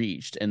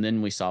breached. And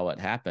then we saw what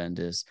happened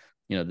is,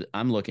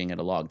 I'm looking at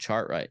a log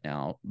chart right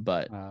now,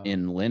 but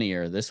in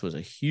linear, this was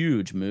a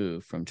huge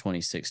move from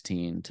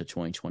 2016 to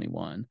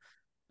 2021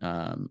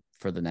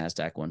 for the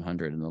NASDAQ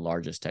 100 and the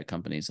largest tech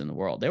companies in the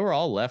world. They were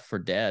all left for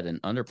dead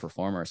and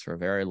underperformers for a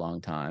very long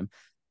time.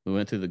 We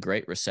went through the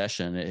Great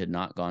Recession. It had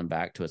not gone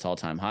back to its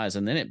all-time highs.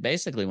 And then it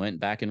basically went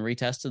back and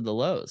retested the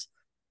lows.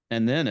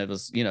 And then it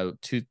was,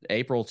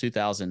 April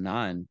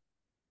 2009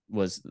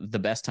 was the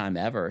best time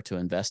ever to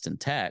invest in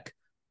tech.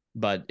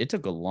 But it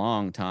took a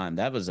long time.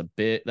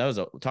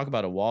 Talk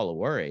about a wall of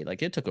worry.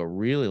 Like it took a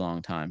really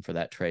long time for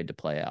that trade to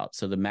play out.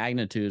 So the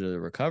magnitude of the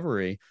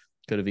recovery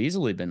could have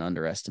easily been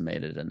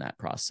underestimated in that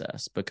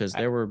process because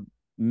there were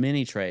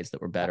many trades that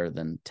were better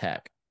than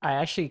tech. I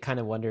actually kind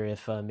of wonder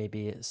if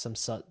maybe some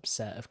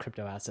subset of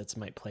crypto assets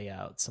might play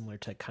out similar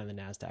to kind of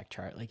the NASDAQ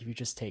chart. Like if you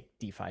just take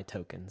DeFi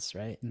tokens,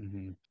 right? I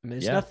mean,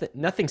 there's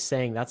nothing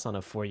saying that's on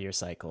a 4-year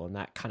cycle, and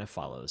that kind of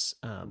follows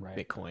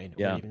Bitcoin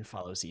or even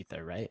follows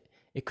Ether, right?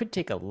 It could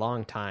take a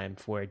long time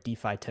for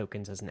DeFi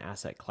tokens as an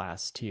asset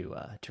class to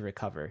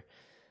recover.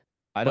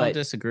 I don't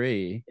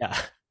disagree.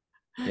 Yeah.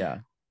 Yeah.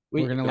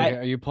 We're gonna look.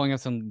 Are you pulling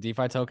up some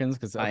DeFi tokens?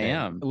 Because I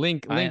am.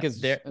 Link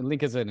is there.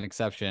 Link is an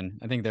exception.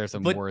 I think there's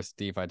some But- worse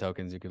DeFi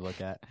tokens you could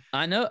look at.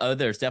 I know. Oh,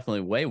 there's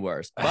definitely way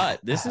worse. But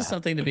this is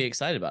something to be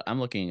excited about. I'm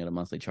looking at a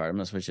monthly chart. I'm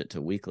gonna switch it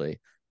to weekly.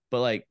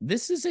 But like,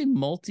 this is a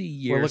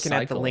multi-year. We're looking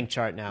cycle. at the Link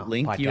chart now.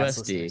 Link podcast USD.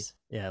 listeners.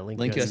 Yeah, Link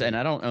USD, USD. and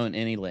I don't own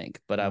any Link,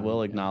 but I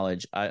will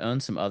acknowledge I own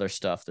some other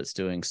stuff that's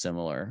doing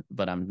similar.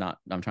 But I'm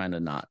trying to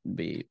not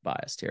be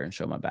biased here and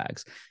show my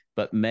bags.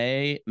 But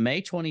May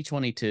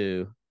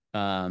 2022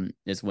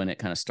 is when it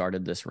kind of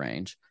started this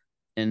range,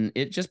 and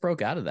it just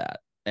broke out of that,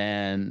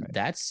 and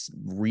that's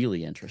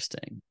really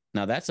interesting.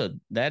 Now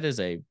that is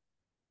a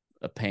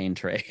pain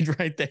trade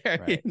right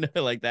there, Right.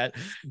 like that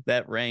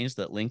range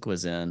that Link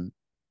was in,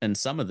 and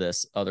some of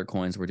this other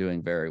coins were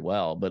doing very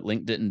well, but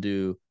Link didn't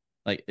do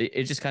like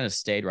it just kind of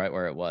stayed right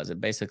where it was.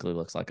 It basically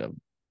looks like a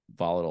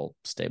volatile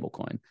stable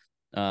coin.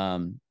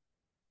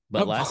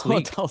 But last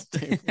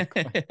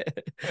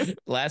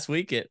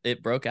week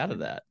it broke out of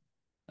that.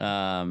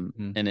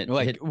 And it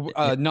like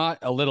hit, not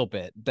a little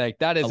bit. Like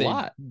that is a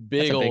lot.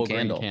 big That's a big old green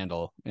candle.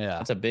 candle. Yeah.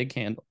 It's a big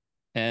candle.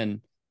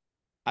 And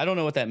I don't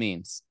know what that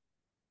means,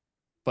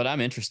 but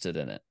I'm interested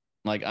in it.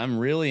 Like, I'm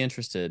really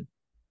interested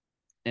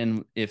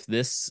in if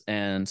this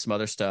and some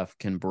other stuff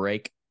can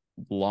break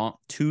long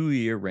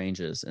 2-year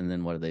ranges, and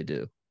then what do they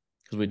do?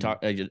 Because we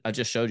talked, I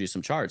just showed you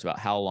some charts about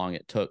how long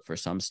it took for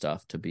some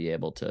stuff to be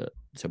able to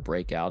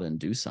break out and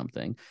do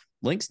something.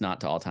 Link's not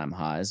to all-time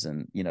highs,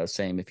 and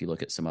same if you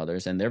look at some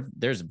others, and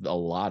there's a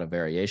lot of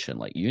variation.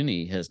 Like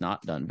Uni has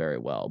not done very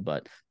well,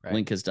 but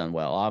Link has done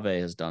well. Aave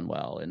has done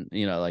well, and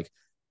like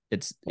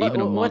it's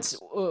even amongst.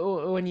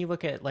 When you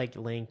look at like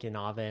Link and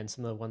Aave and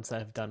some of the ones that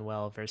have done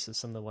well versus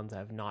some of the ones that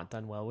have not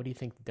done well, what do you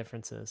think the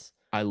difference is?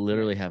 I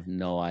literally have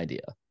no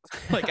idea.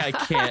 Like, I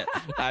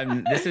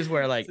can't. This is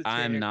where like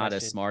I'm not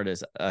as smart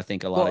as I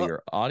think a lot of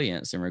your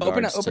audience in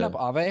regards open up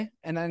Aave,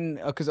 and then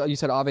because you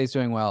said Aave is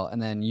doing well,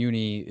 and then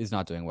Uni is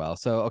not doing well.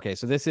 So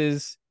so this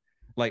is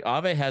like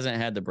Aave hasn't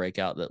had the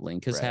breakout that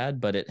Link has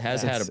had, but it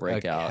has had a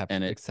breakout,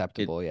 and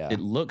acceptable. It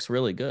looks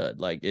really good.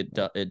 Like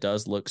it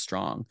does look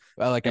strong.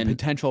 Well, like a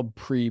potential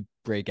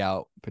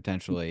pre-breakout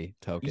potentially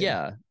token.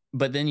 Yeah,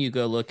 but then you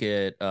go look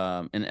at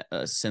and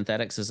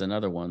Synthetics is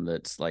another one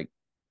that's like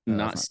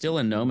not still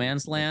in no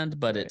man's land,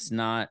 but it's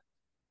not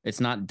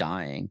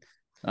dying.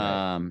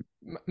 Right.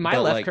 My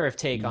left curve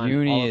take on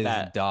Uni all of is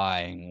that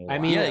dying. I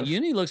mean, yeah,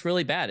 Uni looks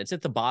really bad. It's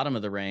at the bottom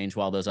of the range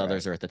while those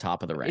others are at the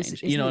top of the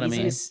range. You know what I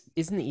mean?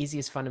 Isn't the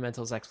easiest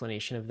fundamentals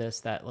explanation of this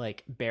that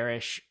like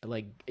bearish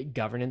like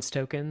governance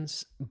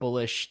tokens,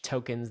 bullish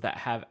tokens that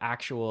have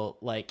actual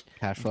like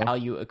cash flow,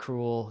 value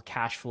accrual,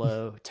 cash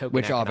flow token,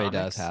 which Aave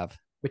does have.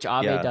 Which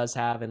Aave does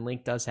have, and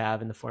Link does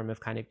have, in the form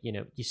of kind of you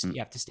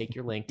have to stake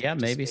your Link. Yeah,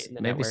 maybe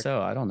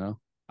so. I don't know.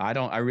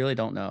 I really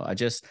don't know.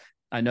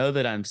 I know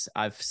that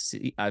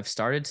I've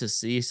started to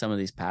see some of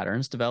these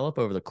patterns develop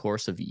over the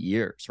course of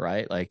years,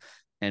 right? Like,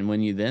 and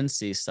when you then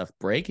see stuff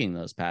breaking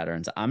those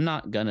patterns, I'm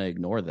not gonna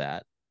ignore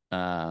that,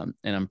 and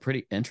I'm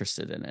pretty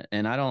interested in it.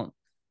 And I don't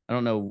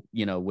know,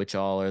 which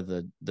all are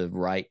the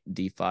right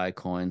DeFi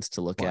coins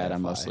to look at.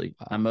 I'm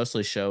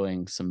mostly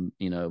showing some,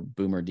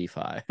 boomer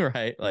DeFi,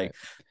 right? Like.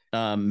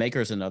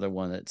 Maker's another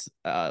one that's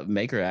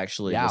Maker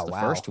actually was the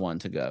first one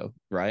to go,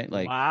 right?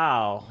 Like,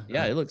 wow.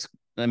 Yeah, it looks.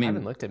 I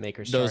haven't looked at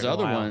Maker's those chart in a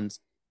other while. ones.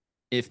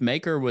 If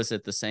Maker was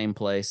at the same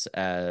place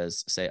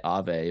as say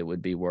Aave, it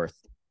would be worth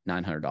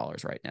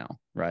 $900 right now,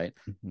 right?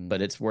 Mm-hmm.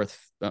 But it's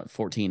worth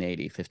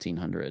 $1,480,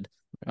 $1,500.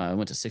 I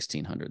went to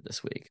 $1,600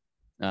 this week.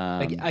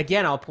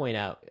 Again, I'll point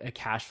out a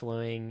cash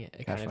flowing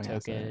kind of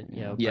token,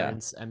 asset,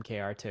 burns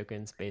MKR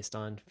tokens based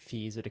on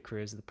fees it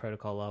accrues at the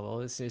protocol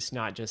level. It's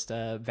not just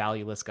a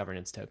valueless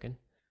governance token.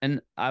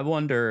 And I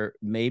wonder,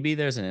 maybe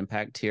there's an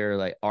impact here.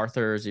 Like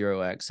Arthur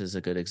 0x is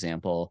a good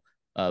example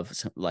of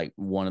like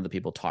one of the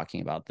people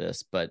talking about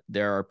this, but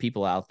there are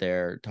people out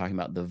there talking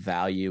about the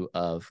value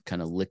of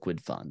kind of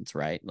liquid funds,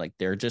 right? Like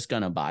they're just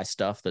going to buy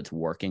stuff that's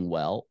working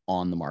well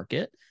on the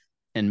market.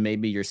 And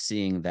maybe you're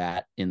seeing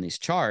that in these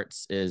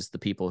charts is the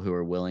people who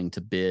are willing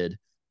to bid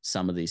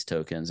some of these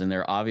tokens, and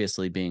they're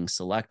obviously being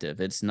selective.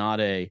 It's not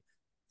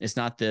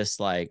this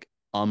like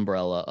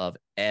umbrella of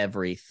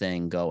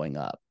everything going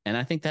up. And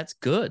I think that's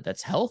good.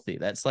 That's healthy.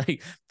 That's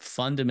like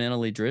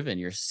fundamentally driven.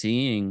 You're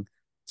seeing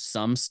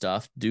some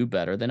stuff do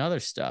better than other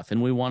stuff,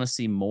 and we want to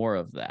see more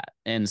of that.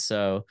 And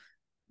so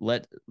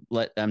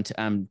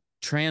I'm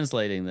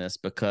translating this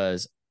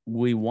because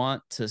we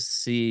want to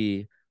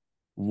see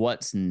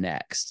what's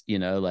next.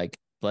 Like,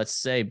 let's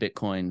say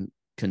Bitcoin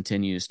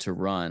continues to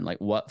run, like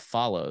what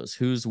follows,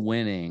 who's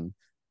winning,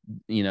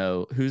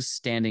 who's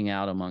standing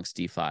out amongst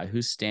DeFi,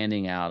 who's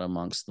standing out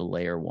amongst the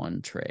layer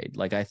one trade.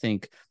 Like, I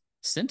think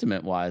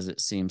sentiment wise,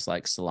 it seems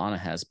like Solana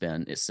has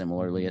been.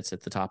 Similarly, it's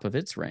at the top of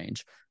its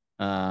range.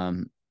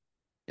 Solana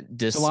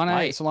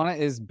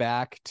is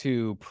back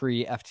to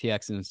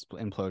pre-FTX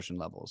implosion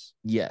levels.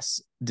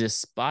 Yes,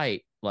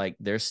 despite like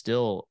there's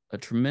still a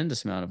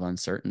tremendous amount of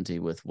uncertainty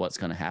with what's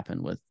going to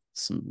happen with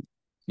some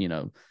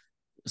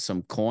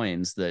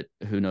coins that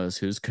who knows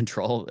whose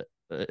control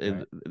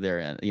they're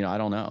in. I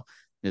don't know.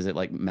 is it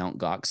like Mount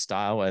Gox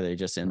style where they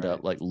just end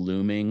up like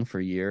looming for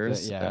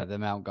years? The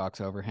Mount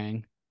Gox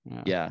overhang.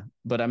 Yeah.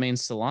 But I mean,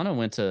 Solana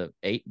went to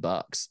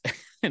 $8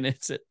 and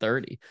it's at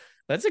 30.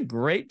 That's a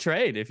great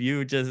trade. If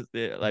you just,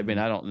 I mean,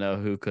 I don't know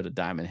who could have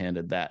diamond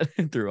handed that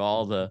through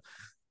all the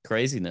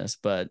craziness,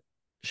 but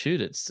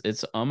shoot,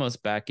 it's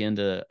almost back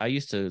into, I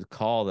used to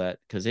call that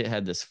because it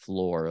had this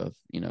floor of,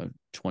 you know,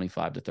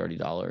 $25 to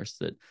 $30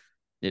 that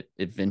it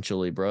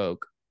eventually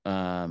broke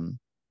during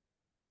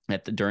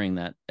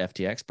that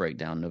FTX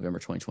breakdown, November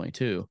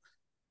 2022.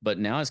 But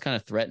now it's kind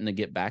of threatened to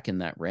get back in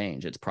that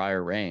range. Its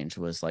prior range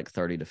was like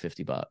 $30 to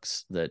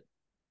 $50. That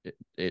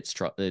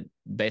it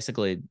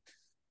basically,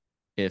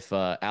 if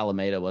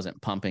Alameda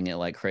wasn't pumping it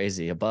like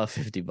crazy above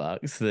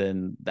 $50,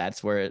 then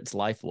that's where its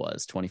life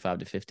was, 25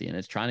 to 50, and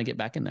it's trying to get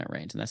back in that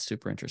range, and that's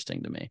super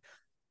interesting to me.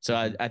 So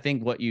I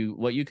think what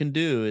you can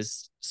do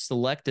is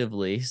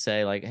selectively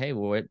say like, hey,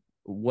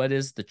 what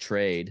is the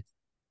trade,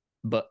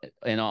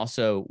 and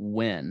also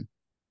when.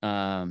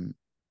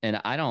 And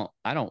I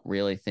don't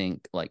really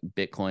think like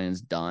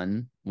Bitcoin's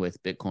done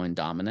with Bitcoin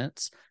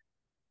dominance.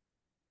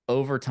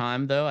 Over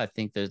time, though, I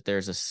think that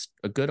there's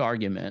a good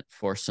argument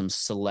for some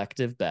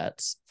selective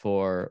bets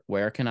for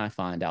where can I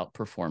find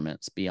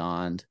outperformance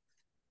beyond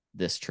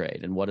this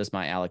trade, and what does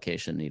my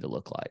allocation need to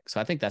look like.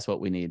 So I think that's what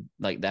we need.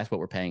 Like, that's what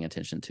we're paying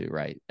attention to,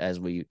 right, as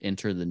we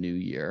enter the new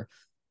year.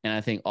 And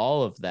I think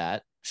all of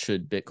that,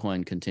 should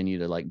Bitcoin continue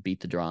to like beat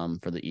the drum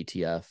for the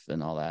ETF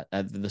and all that,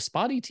 the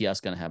spot ETF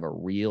is going to have a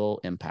real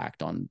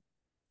impact on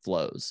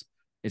flows.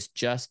 It's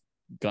just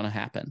going to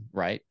happen,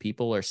 right?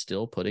 People are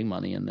still putting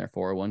money in their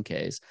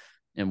 401ks.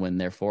 And when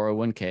their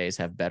 401ks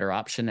have better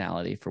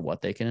optionality for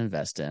what they can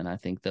invest in, I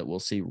think that we'll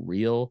see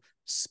real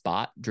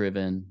spot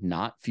driven,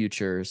 not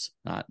futures,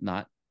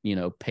 not, you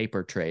know,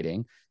 paper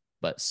trading,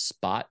 but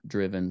spot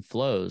driven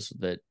flows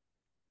that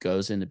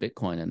goes into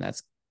Bitcoin. And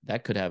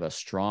that could have a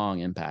strong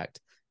impact.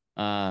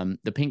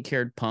 The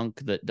pink-haired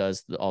punk that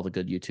does all the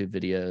good YouTube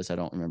videos, I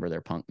don't remember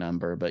their punk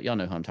number, but y'all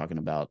know who I'm talking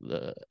about.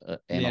 The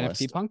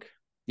analyst. The NFT punk.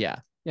 Yeah,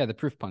 the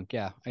Proof punk.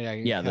 Yeah.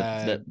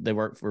 They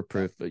work for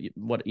Proof, but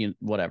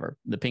whatever.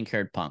 The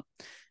pink-haired punk.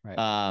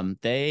 Right.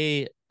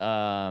 They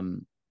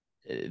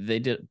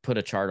did put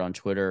a chart on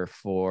Twitter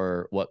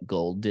for what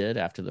gold did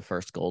after the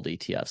first gold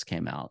ETFs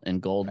came out,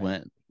 and gold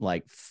went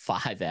like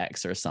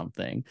 5x or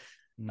something.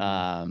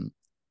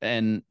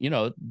 And, you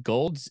know,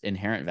 gold's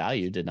inherent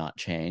value did not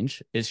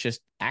change. It's just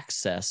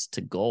access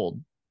to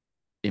gold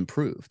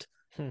improved.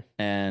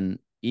 And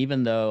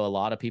even though a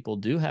lot of people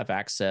do have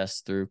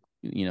access through,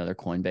 you know, their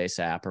Coinbase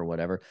app or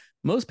whatever,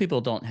 most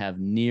people don't have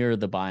near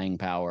the buying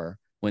power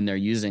when they're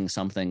using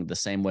something the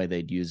same way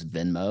they'd use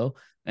Venmo.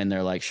 And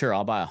they're like, sure,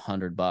 I'll buy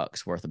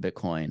 $100 worth of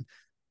Bitcoin.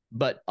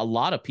 But a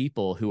lot of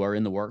people who are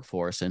in the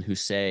workforce and who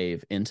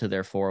save into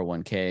their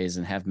 401ks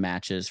and have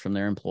matches from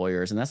their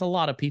employers, and that's a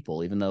lot of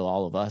people, even though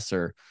all of us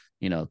are,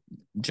 you know,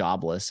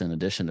 jobless in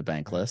addition to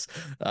bankless.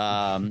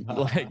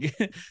 Like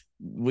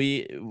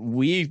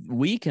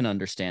we can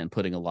understand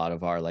putting a lot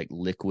of our like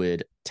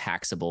liquid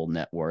taxable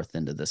net worth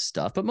into this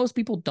stuff, but most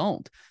people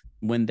don't.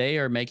 When they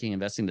are making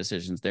investing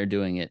decisions, they're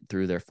doing it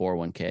through their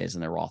 401ks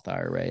and their Roth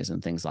IRAs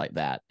and things like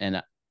that.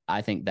 And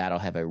I think that'll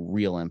have a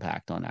real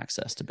impact on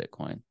access to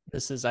Bitcoin.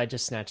 I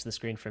just snatched the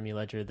screen from you,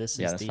 Ledger. This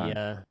is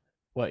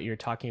what you're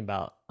talking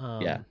about.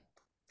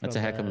 That's a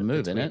heck of a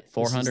move, isn't it?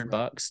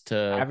 $400 to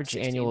average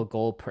 16. annual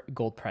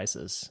gold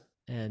prices,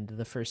 and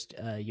the first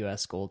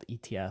U.S. gold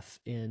ETF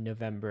in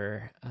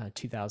November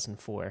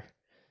 2004.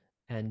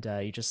 And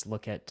you just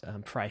look at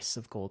price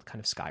of gold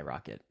kind of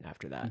skyrocket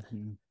after that.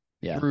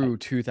 Yeah, through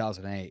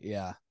 2008.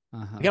 Yeah,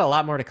 we got a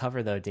lot more to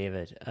cover though,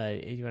 David.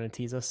 You want to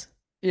tease us?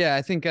 Yeah,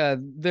 I think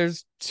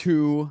there's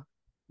two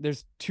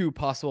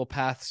possible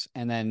paths,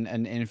 and then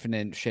an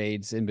infinite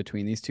shades in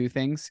between these two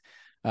things.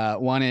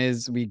 One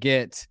is we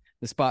get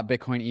the spot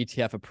Bitcoin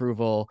ETF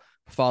approval,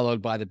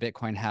 followed by the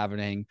Bitcoin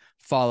halving,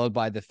 followed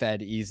by the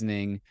Fed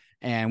easing,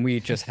 and we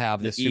just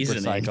have the super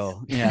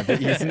cycle. Yeah, the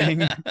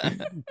easing,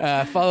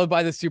 followed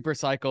by the super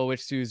cycle,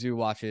 which Suzu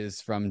watches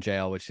from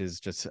jail, which is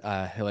just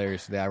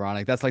hilariously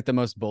ironic. That's like the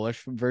most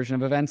bullish version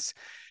of events.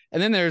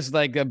 And then there's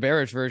like a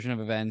bearish version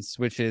of events,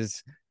 which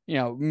is, you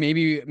know,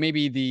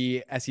 maybe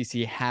the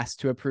SEC has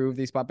to approve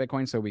the spot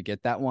Bitcoin, so we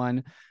get that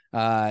one.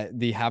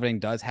 The halving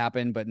does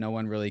happen, but no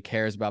one really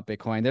cares about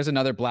Bitcoin. There's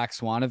another black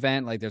swan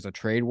event, like there's a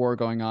trade war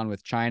going on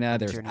with China.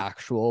 There's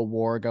actual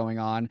war going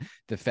on.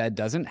 The Fed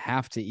doesn't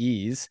have to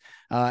ease,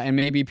 and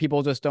maybe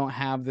people just don't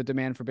have the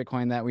demand for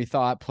Bitcoin that we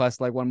thought.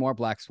 Plus, like one more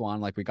black swan,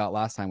 like we got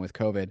last time with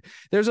COVID.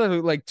 There's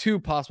like two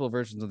possible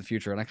versions of the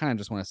future, and I kind of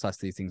just want to suss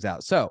these things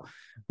out. So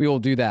we will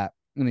do that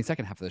in the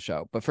second half of the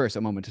show. But first,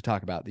 a moment to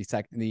talk about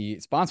the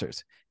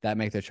sponsors that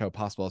make the show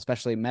possible,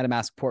 especially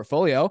MetaMask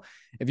Portfolio.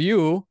 If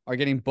you are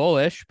getting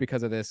bullish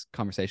because of this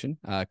conversation,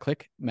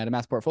 click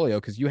MetaMask Portfolio,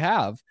 because if you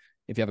have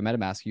a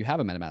MetaMask, you have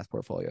a MetaMask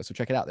portfolio. So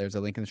check it out. There's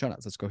a link in the show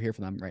notes. Let's go hear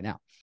from them right now.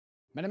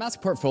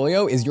 MetaMask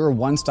Portfolio is your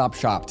one-stop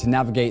shop to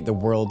navigate the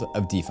world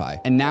of DeFi.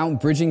 And now,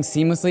 bridging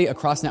seamlessly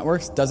across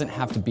networks doesn't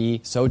have to be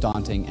so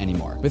daunting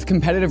anymore. With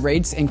competitive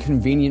rates and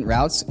convenient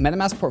routes,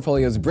 MetaMask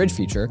Portfolio's bridge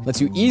feature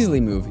lets you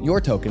easily move your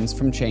tokens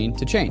from chain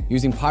to chain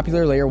using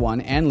popular Layer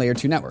 1 and Layer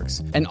 2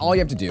 networks. And all you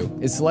have to do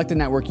is select the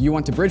network you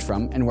want to bridge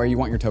from and where you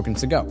want your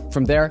tokens to go.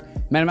 From there,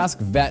 MetaMask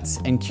vets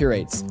and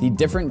curates the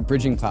different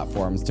bridging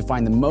platforms to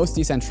find the most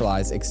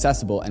decentralized,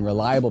 accessible, and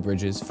reliable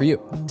bridges for you.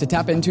 To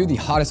tap into the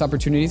hottest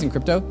opportunities in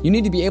crypto, you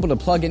need to be able to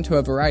plug into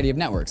a variety of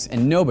networks,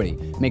 and nobody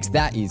makes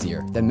that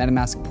easier than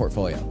MetaMask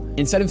Portfolio.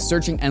 Instead of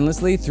searching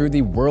endlessly through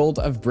the world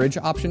of bridge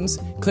options,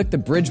 click the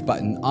bridge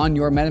button on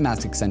your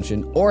MetaMask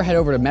extension or head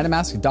over to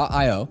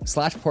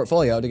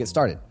metamask.io/portfolio to get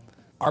started.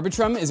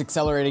 Arbitrum is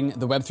accelerating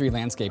the Web3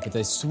 landscape with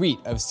a suite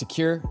of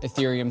secure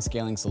Ethereum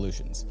scaling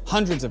solutions.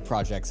 Hundreds of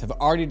projects have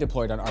already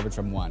deployed on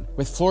Arbitrum One,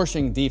 with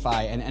flourishing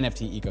DeFi and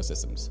NFT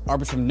ecosystems.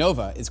 Arbitrum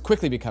Nova is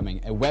quickly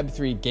becoming a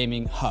Web3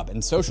 gaming hub,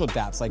 and social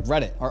dApps like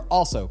Reddit are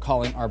also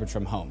calling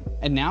Arbitrum home.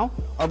 And now,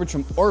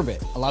 Arbitrum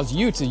Orbit allows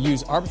you to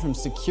use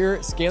Arbitrum's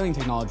secure scaling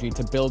technology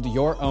to build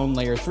your own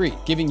Layer 3,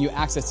 giving you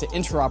access to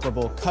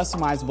interoperable,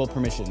 customizable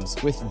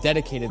permissions with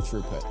dedicated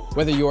throughput.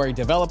 Whether you are a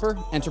developer,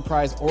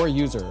 enterprise, or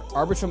user,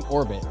 Arbitrum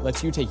Orbit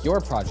lets you take your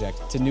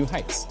project to new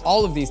heights.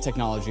 All of these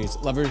technologies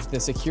leverage the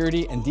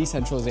security and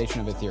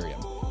decentralization of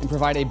Ethereum and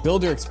provide a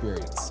builder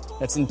experience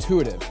that's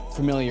intuitive,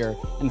 familiar,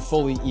 and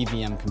fully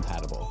EVM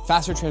compatible.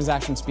 Faster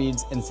transaction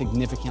speeds and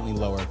significantly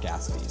lower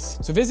gas fees.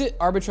 So visit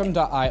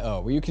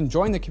arbitrum.io, where you can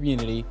join the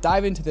community,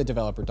 dive into the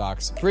developer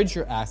docs, bridge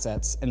your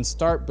assets, and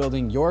start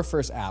building your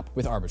first app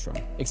with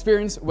Arbitrum.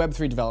 Experience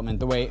Web3 development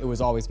the way it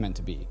was always meant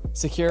to be: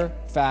 secure,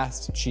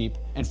 fast, cheap,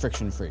 and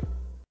friction-free.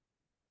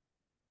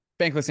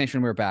 Bankless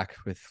Nation, we're back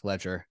with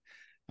Ledger.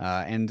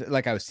 And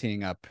like I was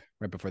teeing up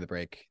right before the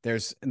break,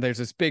 there's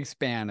this big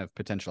span of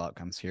potential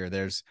outcomes here.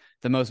 There's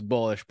the most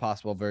bullish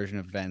possible version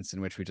of events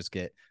in which we just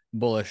get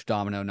bullish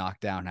domino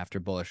knockdown after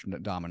bullish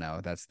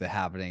domino. That's the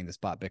halvening, the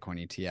spot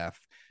Bitcoin ETF,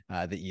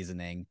 the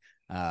easing.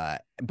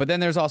 But then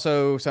there's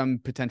also some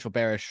potential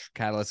bearish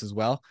catalysts as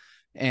well.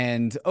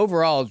 And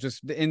overall,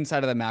 just the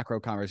inside of the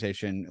macro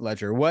conversation,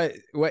 Ledger, what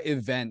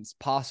events,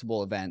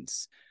 possible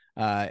events,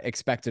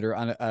 expected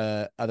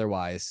or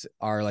otherwise,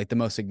 are like the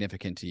most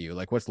significant to you?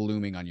 Like, what's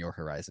looming on your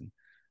horizon?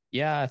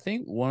 Yeah, I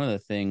think one of the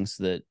things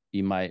that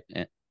you might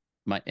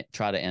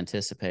try to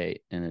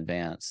anticipate in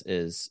advance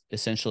is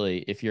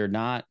essentially, if you're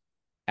not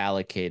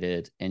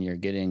allocated and you're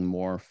getting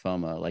more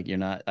FOMO, like you're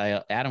not.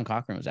 Adam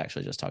Cochran was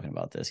actually just talking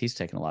about this. He's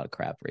taken a lot of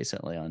crap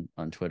recently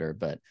on Twitter,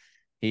 but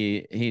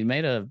he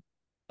made a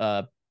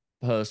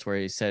post where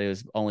he said it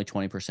was only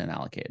 20%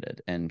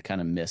 allocated and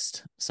kind of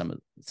missed some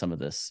of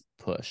this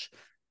push.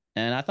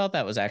 And I thought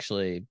that was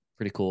actually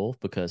pretty cool,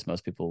 because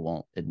most people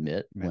won't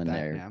admit when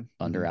they're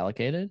under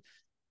allocated.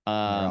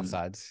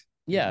 Offsides.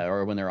 Yeah,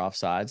 or when they're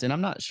offsides. And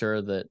I'm not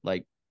sure that,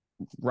 like,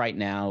 right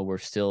now we're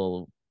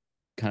still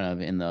kind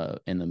of in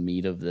the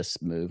meat of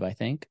this move, I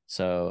think.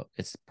 So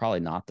it's probably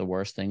not the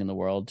worst thing in the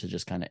world to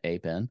just kind of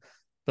ape in.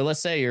 But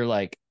let's say you're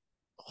like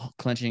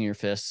clenching your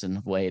fists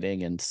and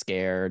waiting and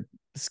scared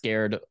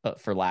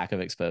for lack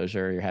of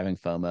exposure. You're having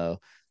FOMO,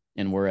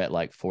 and we're at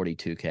like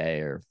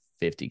 42K or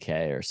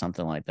 50K or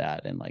something like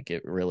that, and like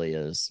it really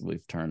is,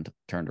 we've turned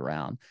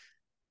around.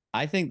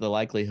 I think the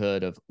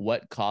likelihood of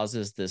what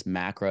causes this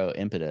macro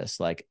impetus,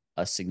 like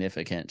a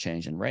significant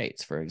change in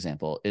rates, for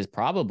example, is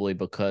probably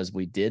because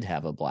we did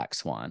have a black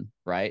swan,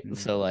 right? Mm-hmm.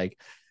 So like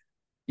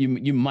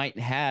you might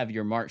have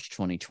your March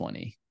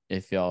 2020,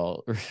 if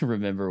y'all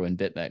remember, when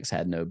BitMEX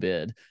had no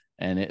bid,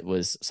 and it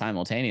was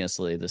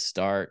simultaneously the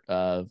start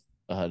of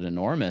an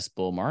enormous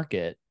bull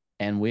market,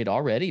 and we'd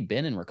already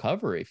been in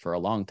recovery for a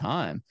long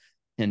time.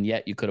 And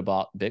yet you could have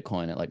bought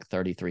Bitcoin at like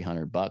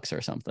 $3,300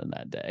 or something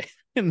that day.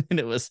 And then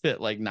it was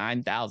at like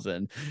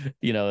 9,000,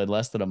 in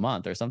less than a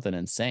month or something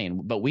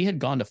insane. But we had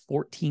gone to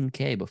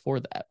 14K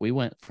before that. We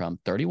went from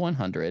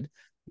 3,100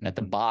 at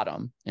the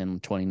bottom in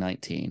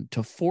 2019 to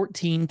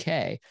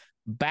 14K,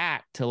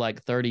 back to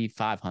like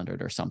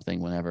 3,500 or something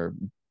whenever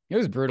it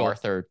was brutal.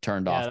 Arthur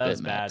turned off that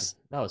was BitMEX. bad.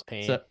 That was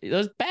pain. So it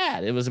was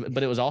bad.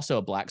 But it was also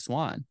a black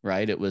swan,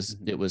 right? It was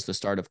the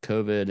start of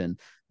COVID, and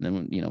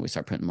then we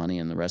start printing money,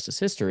 and the rest is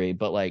history.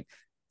 But like,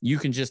 you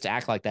can just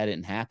act like that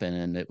didn't happen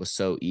and it was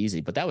so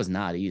easy, but that was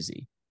not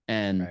easy.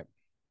 And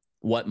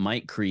what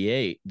might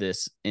create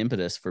this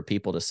impetus for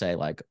people to say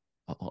like,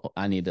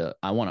 I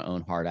want to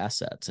own hard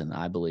assets, and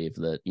I believe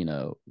that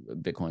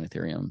Bitcoin,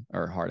 Ethereum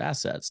are hard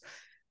assets,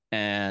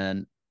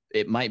 and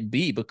it might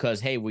be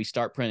because, hey, we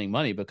start printing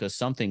money because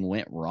something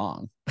went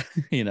wrong,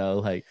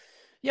 like.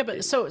 Yeah,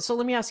 but so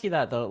let me ask you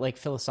that though, like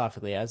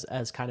philosophically, as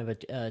kind of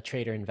a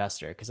trader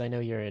investor, because I know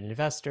you're an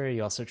investor,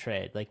 you also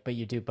trade, like, but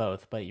you do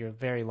both, but you're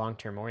very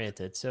long-term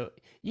oriented. So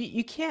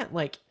you can't,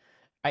 like,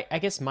 I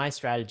guess my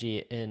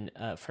strategy in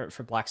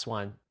for Black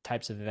Swan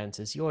types of events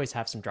is you always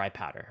have some dry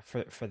powder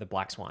for the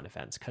Black Swan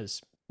events,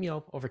 because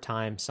over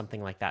time,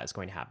 something like that is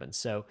going to happen.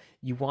 So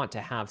you want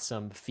to have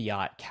some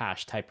fiat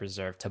cash type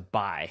reserve to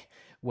buy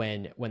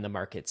when the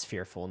market's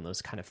fearful and those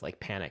kind of like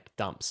panic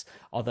dumps.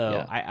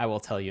 Although Yeah. I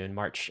will tell you, in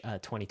March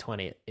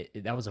 2020,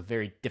 that was a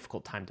very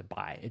difficult time to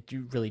buy.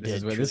 You really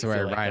did. This is truly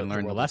where feel like Ryan the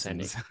learned world was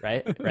ending, lessons.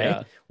 right?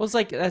 Yeah. Well, it's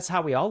like that's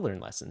how we all learn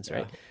lessons,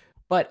 right?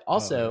 But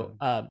also,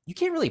 you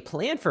can't really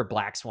plan for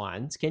black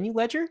swans, can you,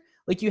 Ledger?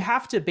 Like, you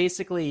have to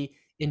basically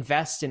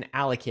invest and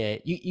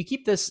allocate. You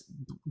keep this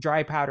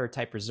dry powder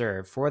type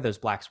reserve for those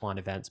black swan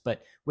events,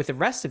 but with the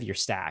rest of your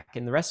stack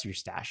and the rest of your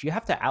stash, you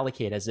have to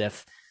allocate as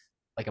if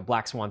like a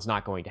black swan's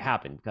not going to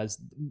happen, because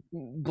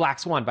black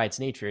swan by its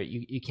nature,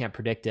 you can't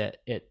predict it.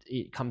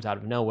 It comes out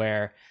of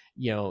nowhere.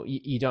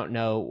 You don't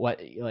know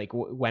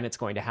when it's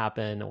going to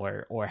happen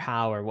or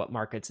how or what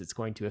markets it's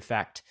going to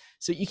affect.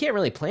 So you can't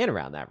really plan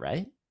around that,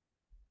 right?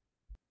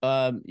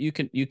 You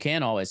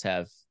can always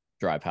have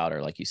dry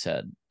powder, like you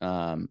said.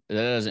 That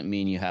doesn't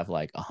mean you have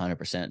like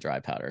 100%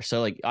 dry powder.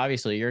 So like,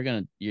 obviously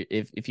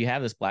if you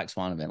have this black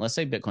swan event, let's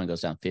say Bitcoin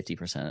goes down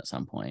 50% at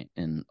some point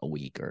in a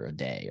week or a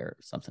day or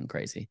something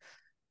crazy.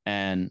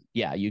 And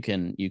yeah, you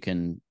can,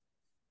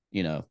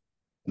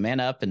 man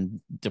up and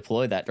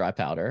deploy that dry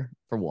powder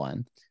for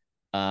one.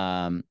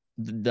 The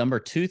number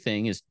two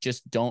thing is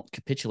just don't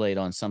capitulate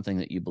on something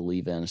that you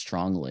believe in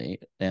strongly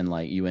and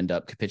like you end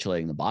up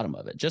capitulating the bottom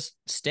of it. Just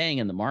staying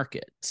in the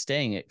market,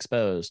 staying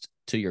exposed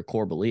to your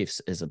core beliefs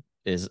is an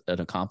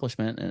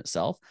accomplishment in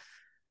itself.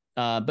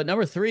 But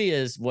number three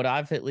is what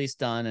I've at least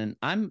done,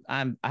 and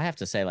I have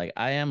to say, like,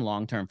 I am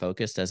long-term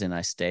focused, as in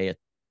I stay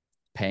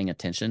paying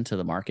attention to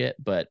the market,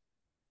 but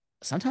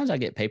sometimes I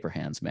get paper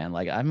hands, man.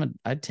 Like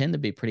I tend to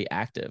be pretty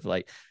active.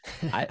 Like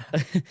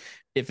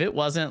if it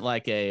wasn't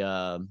like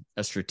a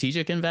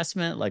strategic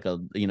investment, like a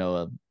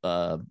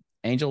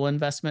angel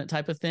investment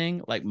type of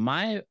thing, like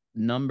my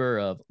number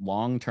of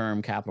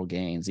long-term capital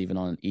gains, even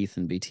on ETH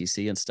and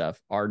BTC and stuff,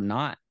 are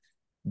not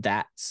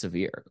that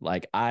severe.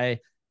 Like I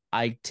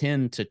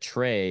tend to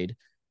trade,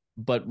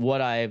 but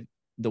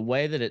the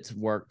way that it's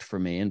worked for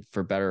me, and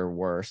for better or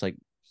worse, like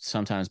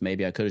sometimes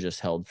maybe I could have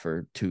just held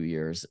for 2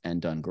 years and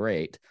done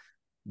great.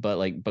 But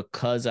like,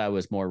 because I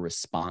was more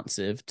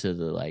responsive to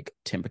the like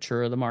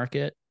temperature of the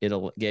market, it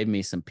gave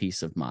me some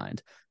peace of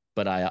mind.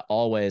 But I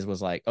always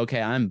was like,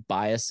 okay, I'm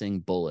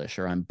biasing bullish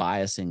or I'm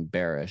biasing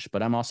bearish,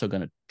 but I'm also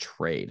going to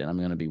trade and I'm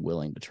going to be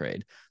willing to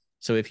trade.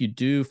 So if you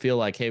do feel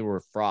like, hey,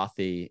 we're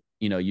frothy,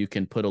 you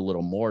can put a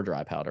little more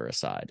dry powder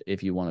aside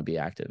if you want to be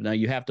active. Now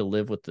you have to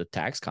live with the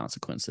tax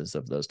consequences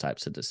of those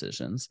types of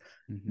decisions.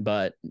 Mm-hmm.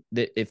 But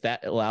if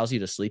that allows you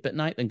to sleep at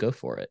night, then go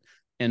for it.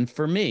 And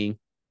for me,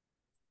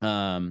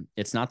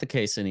 it's not the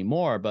case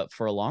anymore, but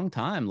for a long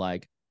time,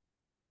 like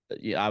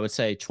I would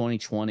say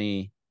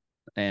 2020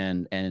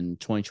 and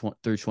 2020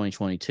 through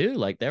 2022,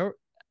 like there were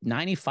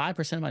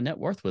 95% of my net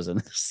worth was in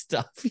this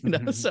stuff,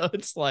 Mm-hmm. So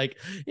it's like,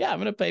 yeah, I'm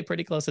going to pay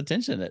pretty close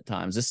attention at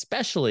times,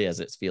 especially as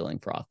it's feeling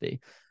frothy.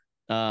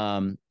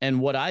 And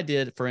what I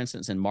did, for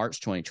instance, in March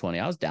 2020,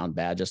 I was down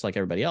bad, just like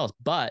everybody else,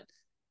 but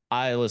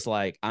I was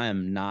like, I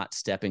am not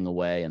stepping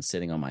away and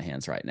sitting on my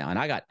hands right now. And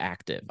I got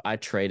active. I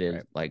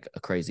traded like a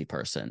crazy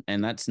person.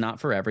 And that's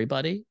not for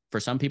everybody. For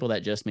some people,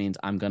 that just means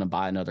I'm going to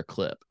buy another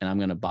clip and I'm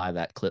going to buy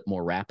that clip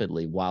more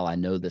rapidly while I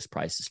know this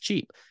price is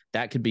cheap.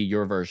 That could be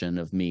your version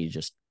of me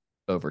just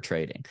over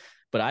trading.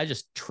 But I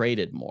just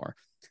traded more.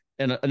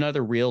 And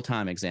another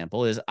real-time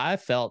example is I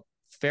felt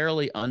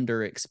fairly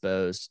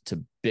underexposed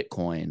to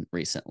Bitcoin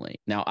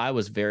recently. Now, I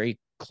was very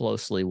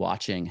closely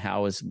watching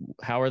how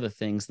are the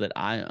things that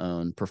I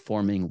own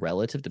performing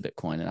relative to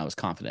Bitcoin, and I was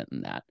confident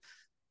in that.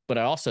 But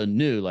I also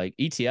knew like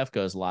ETF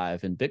goes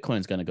live and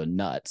Bitcoin's going to go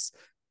nuts,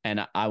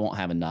 and I won't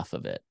have enough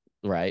of it,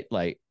 right?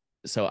 Like,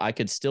 so I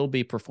could still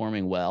be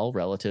performing well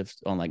relative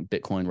on like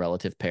Bitcoin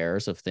relative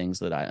pairs of things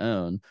that I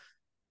own.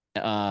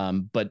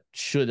 But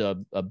should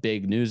a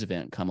big news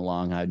event come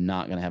along, I'm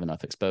not going to have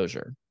enough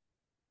exposure.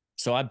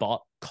 So I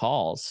bought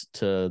calls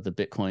to the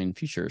Bitcoin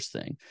futures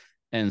thing,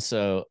 and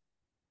so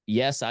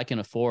yes, I can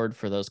afford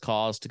for those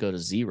calls to go to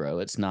zero.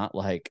 It's not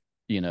like,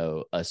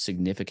 a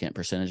significant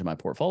percentage of my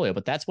portfolio,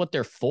 but that's what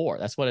they're for.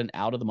 That's what an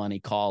out of the money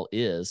call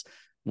is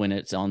when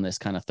it's on this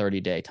kind of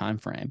 30-day time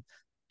frame.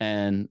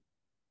 And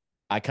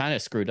I kind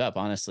of screwed up,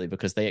 honestly,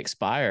 because they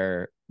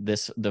expire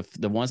the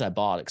ones I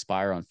bought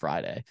expire on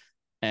Friday.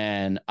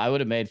 And I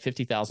would have made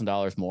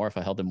 $50,000 more if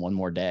I held them one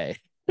more day.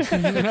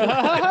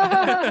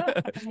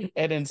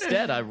 And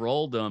instead I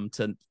rolled them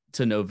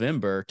to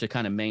November to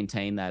kind of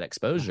maintain that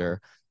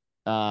exposure.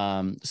 So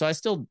I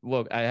still,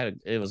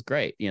 it was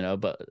great,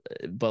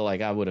 but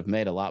like I would have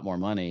made a lot more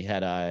money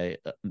had I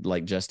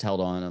like just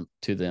held on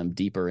to them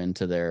deeper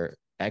into their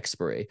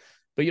expiry.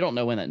 But you don't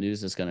know when that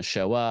news is going to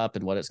show up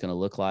and what it's going to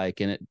look like.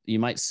 And you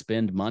might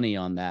spend money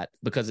on that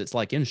because it's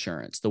like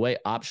insurance. The way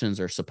options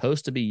are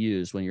supposed to be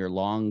used when you're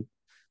long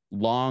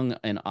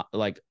and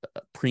like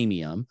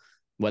premium,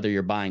 whether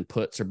you're buying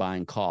puts or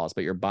buying calls,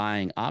 but you're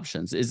buying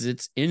options, is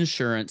it's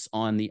insurance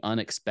on the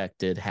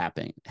unexpected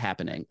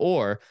happening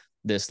or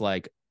this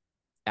like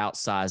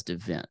outsized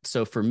event.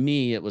 So for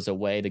me, it was a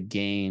way to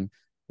gain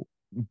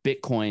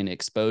Bitcoin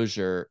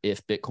exposure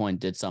if Bitcoin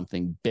did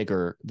something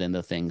bigger than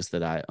the things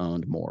that I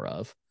owned more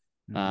of.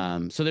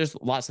 So there's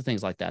lots of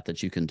things like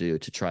that you can do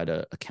to try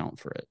to account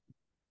for it.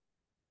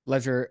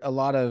 Ledger, a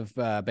lot of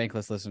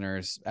Bankless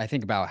listeners, I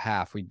think about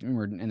half,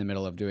 we're in the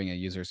middle of doing a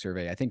user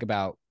survey. I think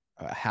about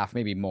half,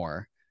 maybe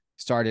more,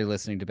 started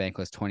listening to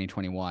Bankless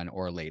 2021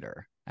 or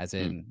later, as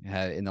in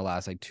the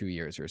last like 2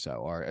 years or so,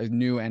 or a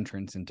new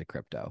entrance into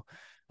crypto,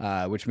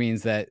 which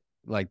means that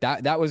like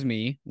that was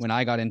me when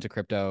I got into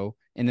crypto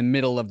in the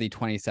middle of the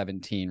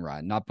 2017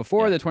 run, not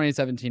before the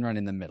 2017 run,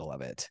 in the middle of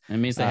it. It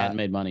means they hadn't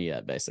made money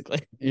yet, basically.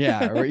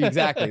 Yeah,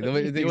 exactly.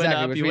 You went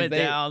up, you went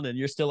down, and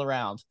you're still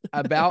around.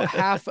 About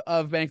half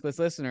of Bankless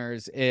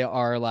listeners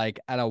are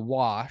like at a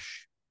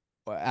wash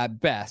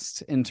at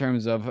best in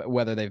terms of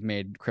whether they've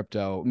made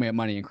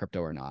money in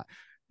crypto or not.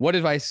 What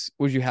advice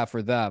would you have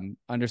for them,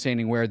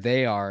 understanding where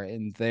they are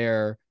in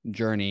their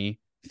journey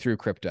through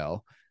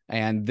crypto?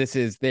 And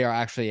they are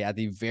actually at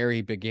the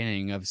very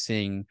beginning of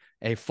seeing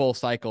a full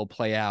cycle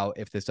play out.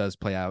 If this does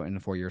play out in a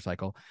 4-year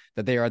cycle,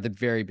 that they are at the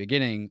very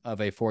beginning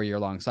of a 4-year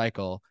long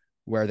cycle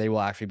where they will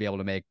actually be able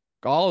to make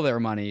all of their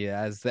money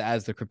as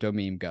the crypto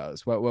meme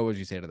goes. What would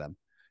you say to them?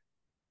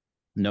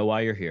 Know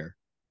why you're here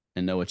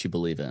and know what you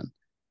believe in,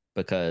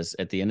 because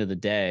at the end of the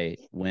day,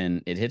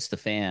 when it hits the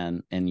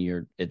fan and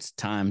it's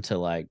time to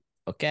like,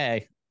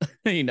 okay,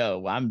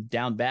 I'm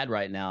down bad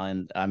right now,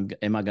 and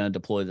am I going to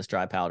deploy this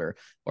dry powder,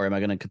 or am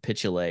I going to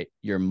capitulate?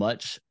 You're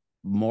much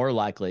more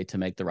likely to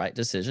make the right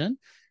decision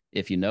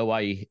if you know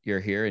why you're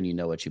here and you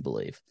know what you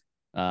believe.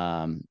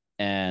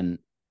 And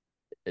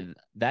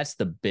that's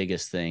the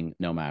biggest thing,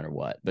 no matter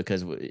what,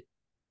 because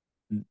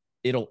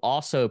it'll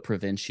also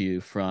prevent you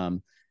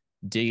from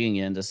digging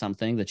into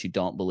something that you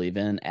don't believe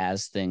in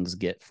as things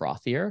get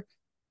frothier.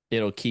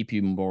 It'll keep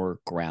you more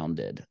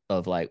grounded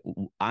of like,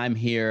 I'm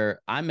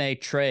here, I may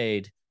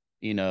trade,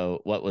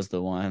 what was the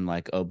one,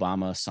 like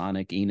Obama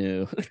Sonic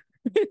Inu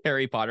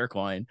Harry Potter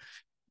coin.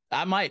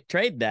 I might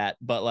trade that,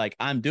 but like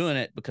I'm doing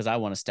it because I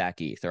want to stack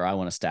ETH, or I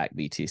want to stack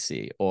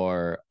BTC,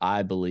 or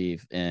I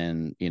believe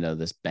in,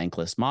 this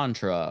Bankless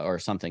mantra or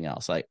something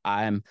else. Like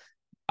how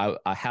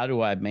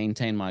do I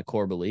maintain my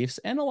core beliefs?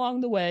 And along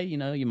the way,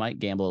 you might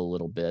gamble a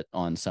little bit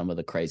on some of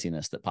the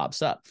craziness that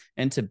pops up.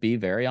 And to be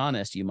very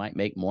honest, you might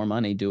make more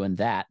money doing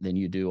that than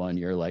you do on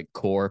your like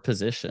core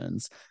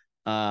positions.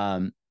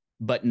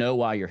 But know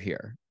why you're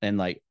here and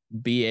like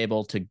be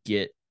able to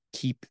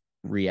keep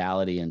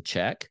reality in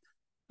check.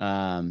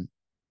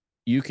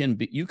 You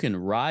can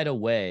ride a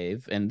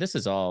wave, and this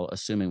is all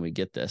assuming we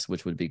get this,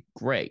 which would be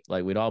great.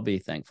 Like we'd all be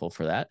thankful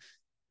for that,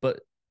 but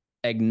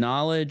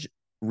acknowledge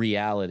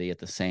reality at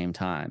the same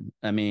time.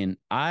 I mean,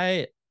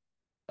 I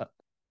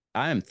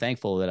am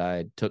thankful that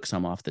I took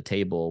some off the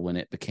table when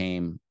it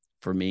became,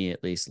 for me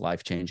at least,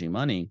 life-changing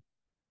money,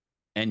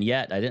 and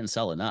yet I didn't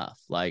sell enough.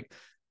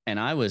 And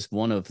I was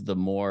one of the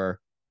more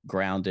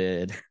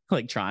grounded,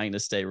 like trying to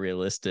stay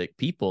realistic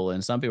people,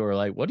 and some people were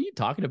like, what are you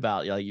talking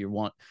about? Like you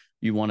want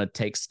to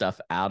take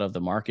stuff out of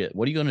the market.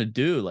 What are you going to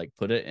do? Like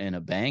put it in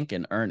a bank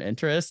and earn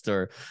interest,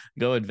 or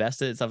go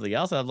invest it in something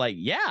else? And I'm like,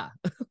 yeah,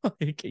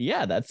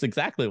 yeah, that's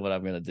exactly what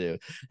I'm going to do.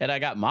 And I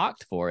got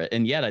mocked for it.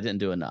 And yet I didn't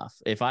do enough.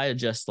 If I had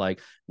just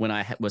like, when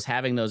I was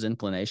having those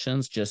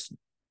inclinations, just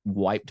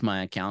wiped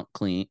my accounts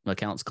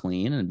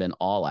clean and been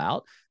all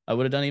out, I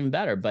would have done even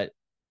better. But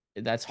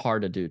that's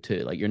hard to do too.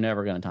 Like you're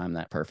never going to time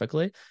that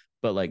perfectly,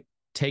 but like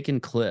taking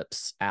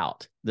clips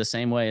out the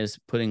same way as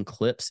putting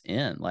clips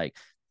in. Like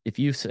if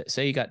you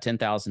say you got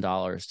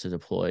 $10,000 to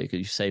deploy, could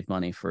you save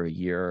money for a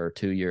year or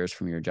 2 years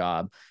from your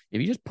job?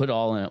 If you just put it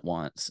all in at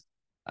once,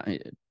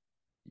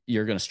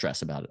 you're going to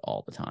stress about it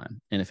all the time.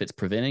 And if it's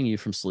preventing you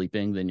from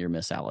sleeping, then you're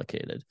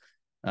misallocated.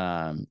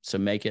 So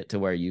make it to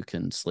where you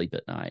can sleep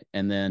at night.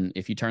 And then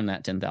if you turn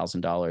that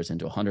 $10,000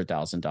 into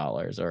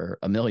 $100,000 or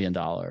 $1 million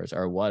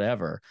or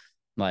whatever,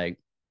 like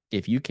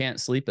if you can't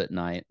sleep at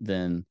night,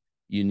 then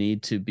you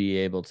need to be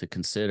able to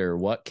consider,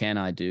 what can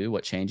I do?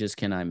 What changes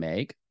can I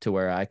make to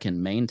where I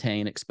can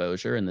maintain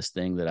exposure in this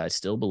thing that I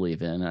still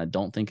believe in and I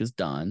don't think is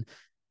done,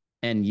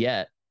 and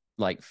yet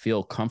like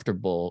feel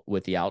comfortable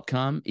with the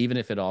outcome, even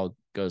if it all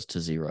goes to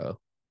zero,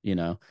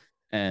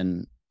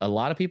 And a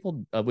lot of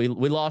people, we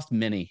lost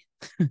many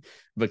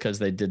because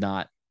they did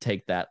not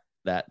take that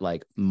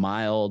like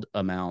mild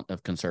amount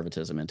of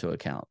conservatism into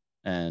account.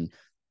 And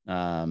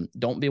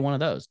don't be one of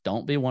those.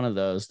 Don't be one of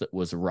those that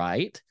was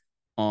right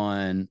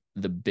on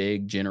the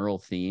big general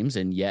themes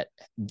and yet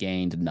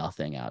gained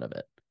nothing out of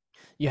it.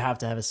 You have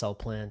to have a sell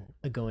plan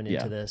going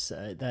into this.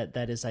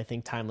 That is, I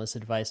think, timeless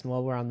advice. And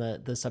while we're on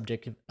the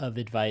subject of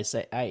advice,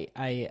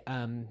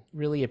 I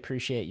really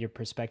appreciate your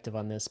perspective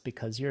on this,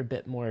 because you're a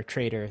bit more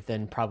trader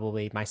than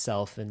probably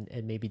myself and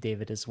maybe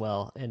David as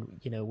well. And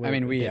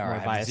we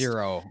have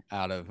 0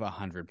 out of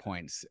 100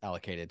 points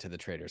allocated to the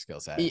trader skill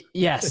set.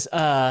 Yes,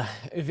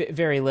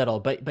 very little,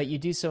 but you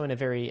do so in a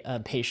very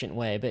patient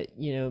way. But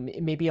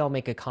maybe I'll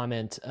make a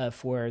comment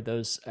for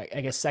those,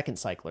 I guess, second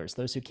cyclers,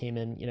 those who came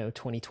in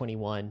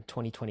 2021,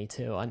 2022.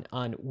 2022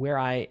 on where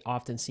I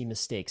often see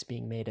mistakes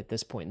being made at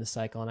this point in the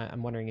cycle. And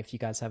I'm wondering if you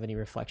guys have any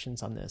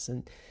reflections on this.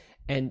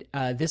 And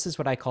this is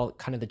what I call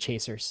kind of the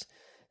chasers.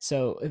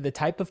 So the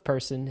type of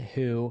person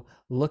who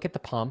look at the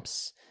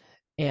pumps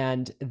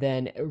and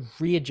then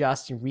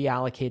readjust and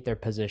reallocate their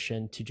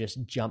position to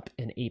just jump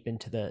and ape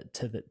into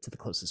the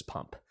closest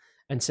pump.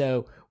 And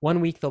so 1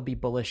 week they'll be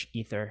bullish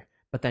Ether,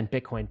 but then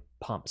Bitcoin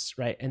pumps,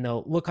 right? And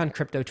they'll look on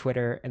crypto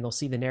Twitter and they'll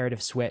see the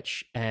narrative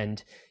switch.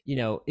 And, you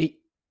know,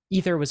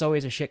 Ether was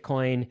always a shit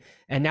coin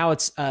and now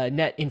it's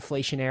net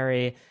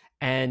inflationary.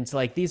 And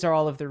like, these are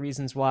all of the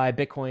reasons why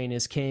Bitcoin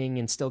is king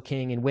and still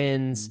king and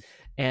wins,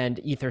 and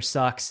Ether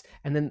sucks.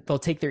 And then they'll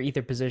take their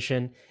Ether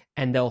position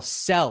and they'll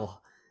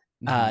sell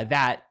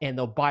that, and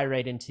they'll buy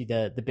right into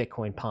the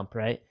Bitcoin pump,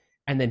 right?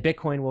 And then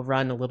Bitcoin will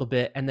run a little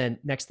bit, and then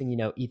next thing you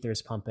know, Ether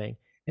is pumping.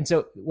 And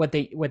so what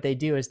they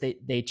do is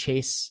they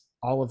chase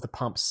all of the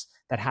pumps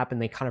that happen.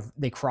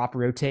 They crop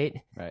rotate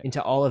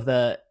into all of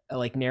the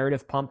like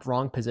narrative pump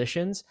wrong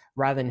positions,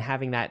 rather than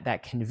having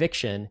that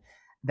conviction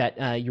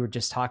that you were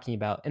just talking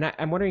about. And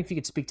I'm wondering if you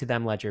could speak to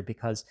them, Ledger,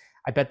 because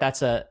I bet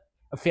that's a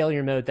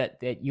failure mode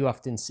that you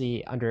often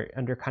see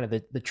under kind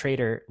of the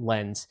trader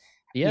lens.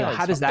 Yeah. You know,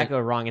 how does that go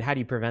wrong, and how do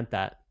you prevent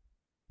that?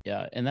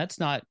 Yeah. And that's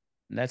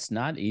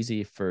not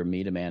easy for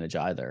me to manage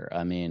either.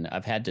 I mean,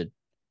 I've had to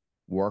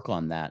work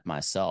on that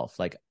myself.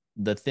 Like,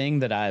 the thing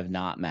that I have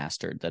not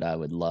mastered that I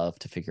would love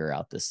to figure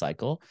out this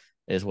cycle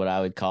is what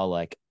I would call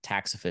like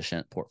tax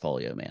efficient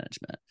portfolio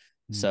management.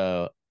 Mm-hmm.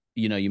 So,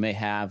 you know, you may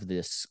have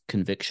this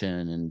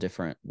conviction in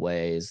different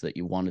ways that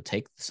you want to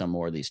take some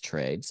more of these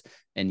trades,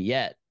 and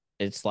yet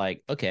it's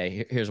like,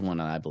 okay, here's one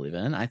that I believe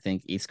in. I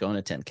think ETH's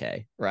going to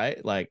 10K,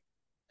 right? Like,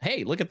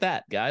 hey, look at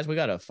that, guys. We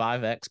got a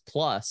 5X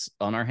plus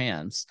on our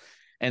hands.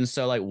 And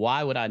so, like,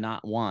 why would I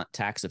not want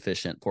tax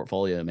efficient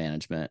portfolio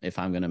management if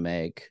I'm going to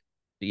make,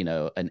 you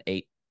know, an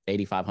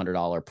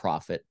 $8,500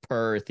 profit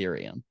per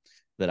Ethereum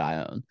that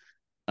I own?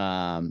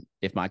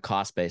 If my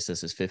cost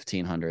basis is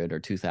 1,500 or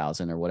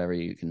 2,000 or whatever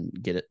you can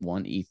get it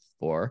 1 ETH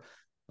for,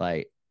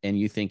 like, and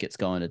you think it's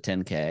going to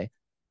 10K,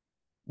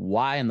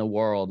 why in the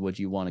world would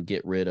you want to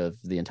get rid of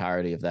the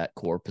entirety of that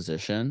core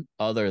position,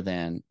 other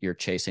than you're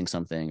chasing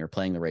something or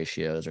playing the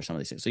ratios or some of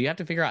these things? So you have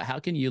to figure out, how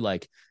can you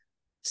like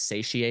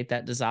satiate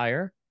that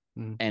desire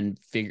and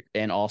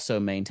also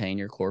maintain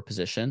your core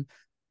position.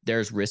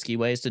 There's risky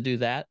ways to do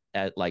that,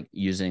 at like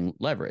using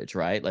leverage,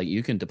 right? Like,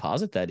 you can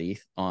deposit that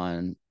ETH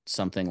on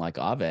something like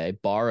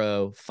Aave,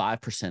 borrow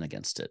 5%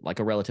 against it, like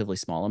a relatively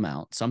small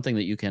amount, something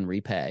that you can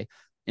repay,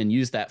 and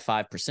use that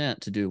 5%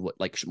 to do what,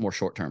 like, more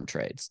short-term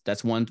trades.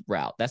 That's one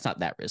route. That's not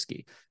that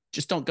risky.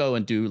 Just don't go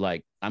and do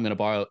like, I'm going to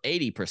borrow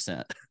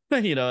 80%,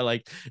 you know,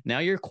 like, now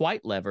you're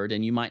quite levered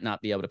and you might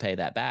not be able to pay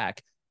that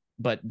back.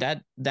 But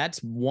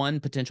that's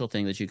one potential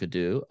thing that you could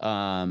do.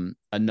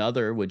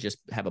 Another would just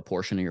have a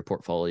portion of your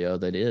portfolio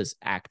that is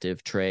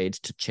active trades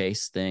to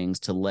chase things,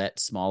 to let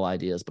small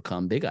ideas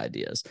become big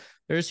ideas.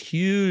 There's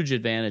huge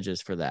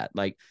advantages for that.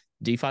 Like,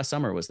 DeFi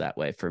Summer was that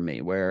way for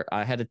me, where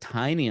I had a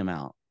tiny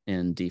amount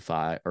in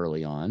DeFi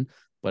early on,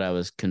 but I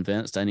was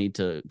convinced I need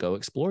to go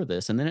explore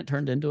this. And then it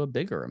turned into a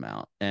bigger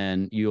amount.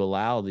 And you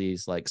allow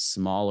these like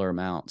smaller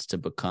amounts to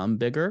become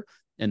bigger.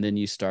 And then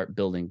you start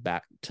building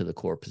back to the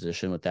core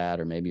position with that,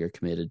 or maybe you're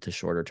committed to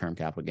shorter term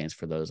capital gains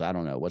for those. I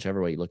don't know, whichever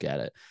way you look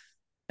at it.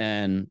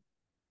 And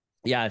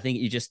yeah, I think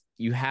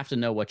you have to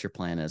know what your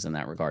plan is in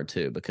that regard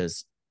too,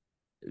 because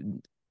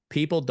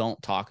people don't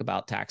talk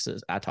about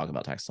taxes. I talk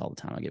about taxes all the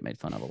time. I get made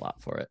fun of a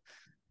lot for it.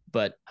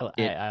 But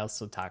I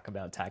also talk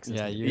about taxes.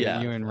 Yeah,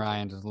 you and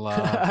Ryan just love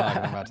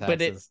talking about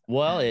taxes.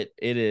 But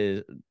it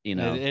is, you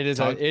know, it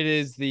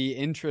is the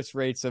interest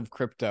rates of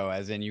crypto,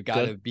 as in you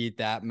got to beat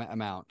that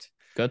amount.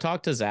 Go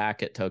talk to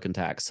Zach at Token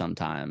Tax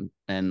sometime.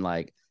 And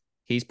like,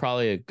 he's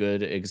probably a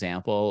good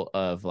example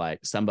of like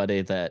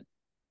somebody that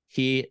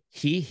he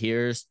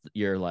hears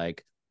your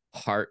like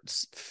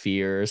heart's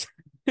fears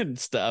and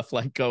stuff,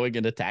 like going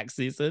into tax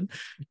season.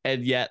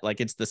 And yet like,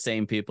 it's the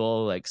same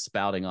people like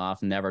spouting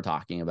off, never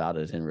talking about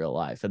it in real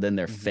life. And then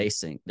they're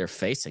facing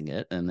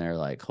it and they're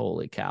like,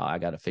 holy cow, I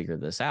got to figure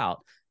this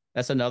out.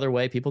 That's another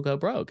way people go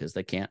broke, because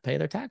they can't pay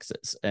their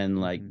taxes.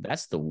 And like,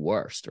 that's the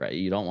worst, right?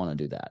 You don't want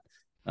to do that.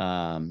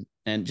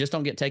 And just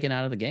don't get taken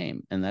out of the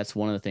game. And that's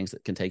one of the things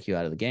that can take you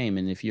out of the game.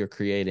 And if you're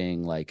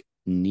creating like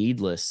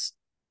needless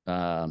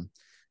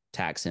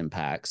tax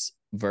impacts,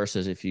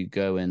 versus if you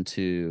go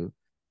into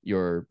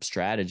your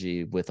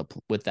strategy with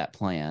that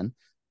plan,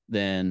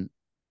 then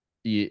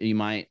you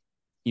might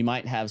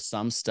have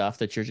some stuff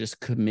that you're just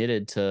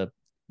committed to.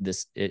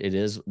 This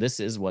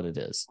is what it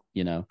is.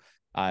 You know,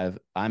 I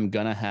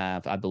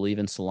believe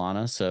in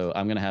Solana, so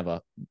I'm gonna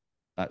have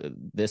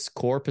this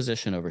core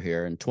position over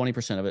here, and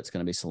 20% of it's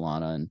going to be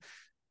Solana, and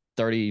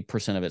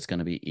 30% of it's going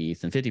to be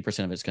ETH, and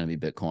 50% of it's going to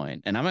be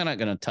Bitcoin. And I'm not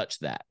going to touch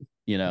that,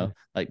 you know,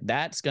 like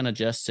that's going to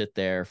just sit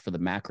there for the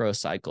macro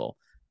cycle.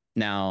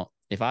 Now,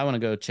 if I want to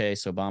go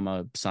chase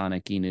Obama,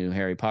 Sonic, Inu,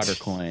 Harry Potter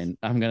coin,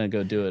 I'm going to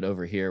go do it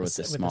over here with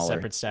this smaller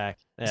separate stack.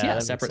 Yeah,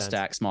 separate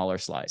stack, smaller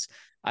slice.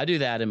 I do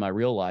that in my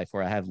real life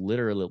where I have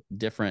literally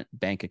different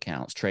bank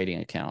accounts, trading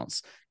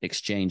accounts,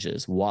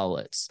 exchanges,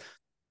 wallets.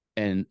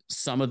 And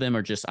some of them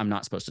are just, I'm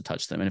not supposed to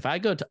touch them. And if I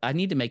go to, I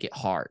need to make it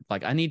hard.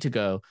 Like I need to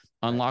go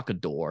unlock a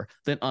door,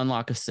 then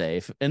unlock a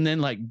safe, and then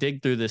like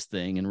dig through this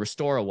thing and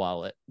restore a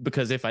wallet.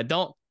 Because if I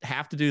don't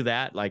have to do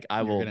that, like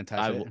I'm going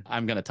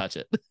to touch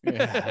it.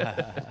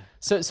 Yeah.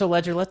 So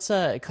Ledger, let's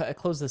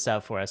close this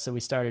out for us. So we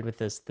started with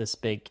this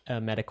big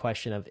meta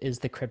question of, is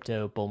the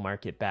crypto bull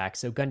market back?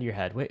 So gun to your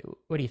head,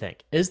 what do you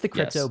think? Is the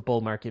crypto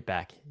bull market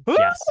back?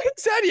 Yes. It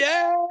said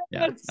yes.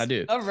 Yeah, I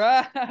do. All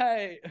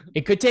right.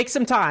 It could take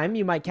some time.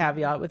 You might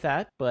caveat with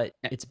that, but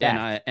it's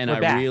back.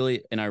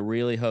 I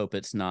really hope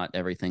it's not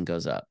everything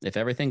goes up. If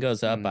everything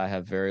goes up, I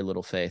have very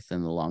little faith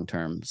in the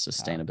long-term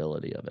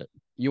sustainability of it.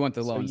 You want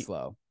the low and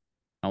slow.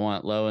 I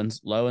want low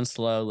and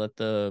slow. Let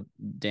the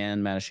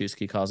Dan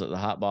Matuszewski calls it the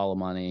hot ball of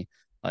money.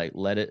 Like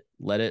let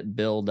it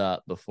build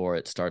up before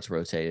it starts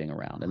rotating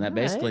around. And that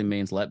basically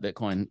means let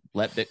Bitcoin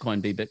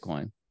be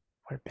Bitcoin.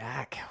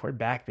 We're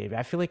back, baby.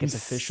 I feel like it's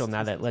official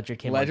now that Ledger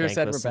came on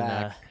said we're Bankless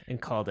back.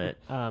 and called it.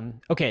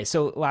 Okay,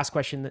 so last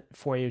question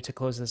for you to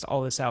close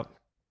all this out.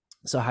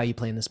 So how are you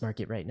playing this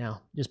market right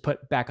now? Just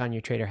put back on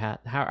your trader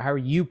hat. How are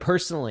you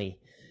personally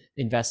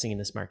investing in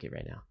this market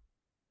right now?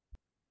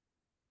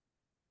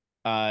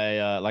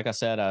 Like I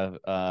said, I've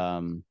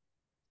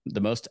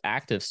the most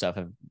active stuff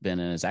I've been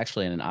in is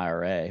actually in an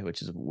IRA,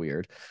 which is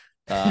weird.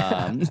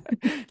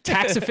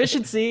 Tax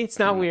efficiency, it's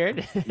not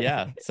weird.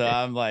 Yeah. So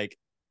I'm like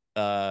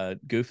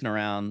goofing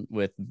around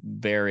with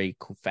very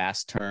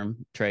fast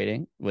term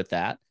trading with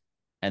that.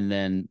 And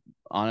then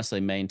honestly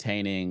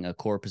maintaining a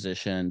core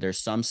position. There's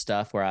some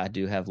stuff where I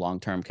do have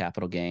long-term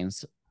capital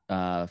gains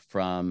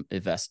from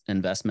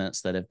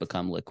investments that have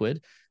become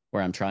liquid,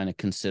 where I'm trying to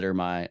consider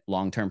my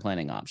long-term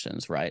planning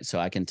options, right? So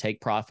I can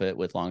take profit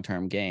with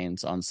long-term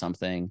gains on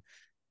something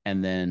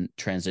and then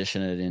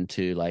transition it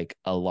into like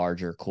a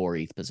larger core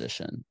ETH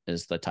position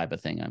is the type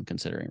of thing I'm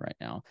considering right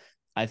now.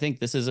 I think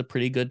this is a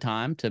pretty good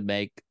time to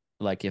make,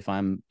 like if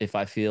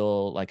I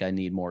feel like I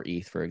need more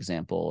ETH, for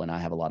example, and I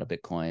have a lot of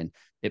Bitcoin,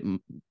 it,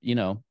 you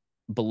know,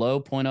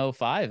 below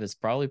 0.05 is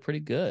probably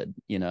pretty good,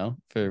 you know,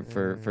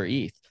 for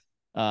ETH.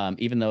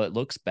 Even though it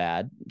looks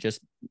bad,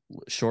 just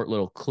short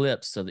little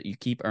clips so that you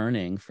keep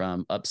earning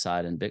from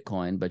upside in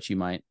Bitcoin, but you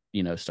might,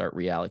 you know, start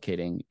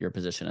reallocating your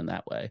position in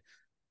that way.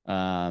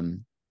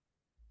 And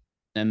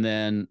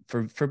then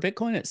for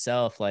Bitcoin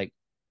itself, like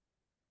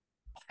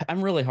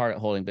I'm really hard at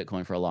holding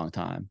Bitcoin for a long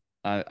time.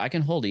 I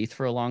can hold ETH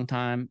for a long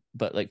time,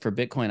 but like for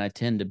Bitcoin, I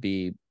tend to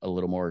be a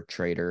little more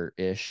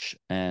trader-ish.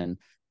 And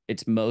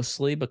it's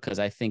mostly because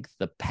I think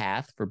the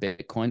path for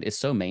Bitcoin is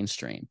so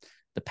mainstream.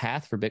 The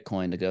path for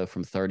Bitcoin to go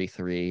from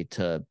 33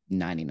 to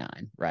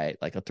 99, right?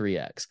 Like a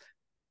 3x.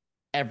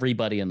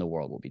 Everybody in the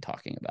world will be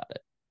talking about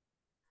it.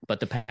 But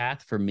the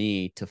path for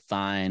me to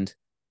find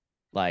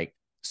like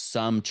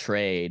some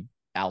trade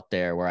out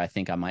there where I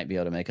think I might be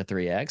able to make a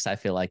 3x, I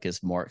feel like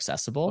is more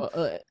accessible.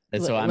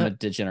 And so I'm a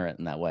degenerate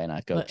in that way, and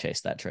I go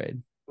chase that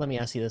trade. Let me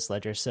ask you this,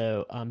 Ledger.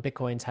 So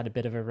Bitcoin's had a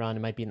bit of a run.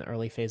 It might be in the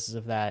early phases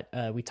of that.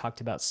 We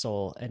talked about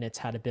Sol, and it's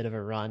had a bit of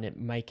a run. It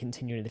might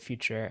continue in the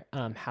future.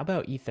 How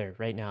about Ether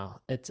right now?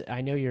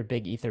 I know you're a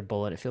big Ether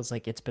bull, and it feels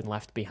like it's been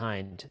left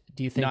behind.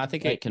 Do you think? No, I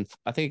think it can.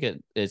 I think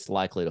it's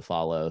likely to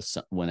follow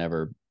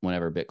whenever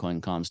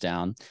Bitcoin calms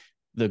down.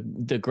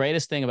 The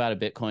greatest thing about a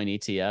Bitcoin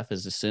ETF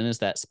is as soon as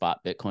that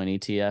spot Bitcoin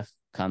ETF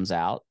comes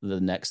out, the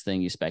next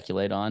thing you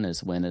speculate on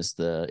is when is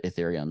the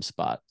Ethereum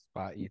spot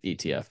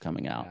ETF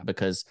coming out,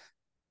 because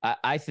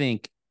I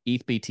think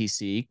ETH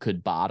BTC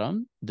could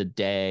bottom the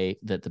day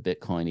that the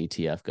Bitcoin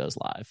ETF goes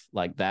live.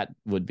 Like that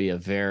would be a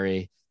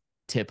very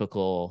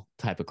typical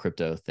type of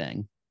crypto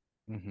thing.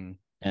 Mm-hmm.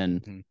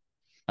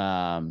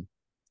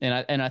 And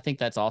I think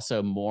that's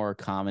also more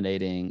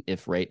accommodating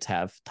if rates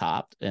have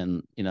topped,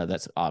 and you know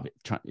that's obvious,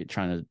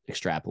 trying to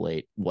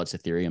extrapolate what's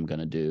Ethereum going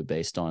to do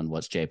based on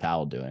what's Jay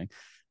Powell doing.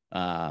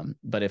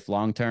 But if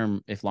long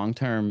term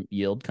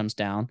yield comes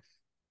down,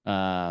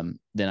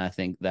 then I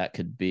think that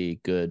could be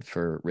good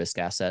for risk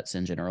assets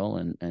in general,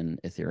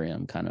 and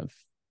Ethereum kind of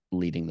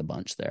leading the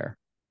bunch there.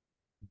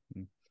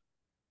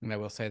 And I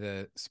will say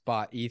the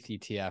spot ETH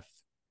ETF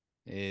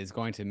is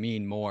going to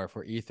mean more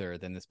for Ether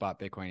than the spot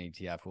Bitcoin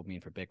ETF will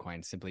mean for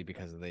Bitcoin, simply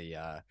because of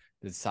the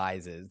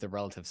sizes, the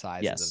relative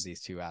sizes of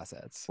these two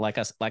assets. Like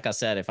I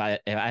said, if I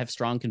have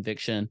strong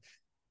conviction,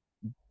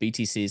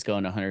 BTC is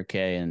going to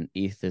 100K and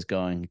ETH is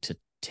going to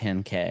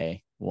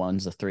 10K.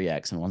 One's a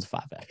 3x and one's a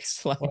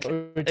 5x.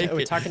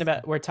 We're talking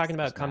about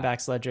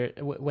comebacks, Ledger.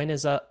 When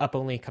is Up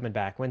Only coming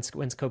back?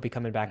 When's Kobe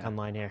coming back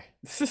online here?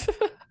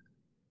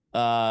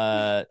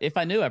 If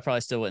I knew, I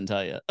probably still wouldn't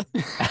tell you.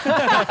 We'll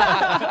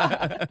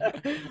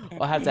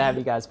have to have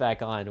you guys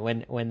back on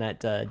when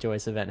that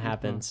joyous event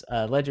happens.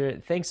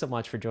 Ledger, thanks so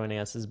much for joining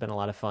us. This has been a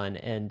lot of fun,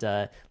 and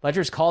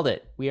Ledger's called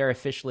it. We are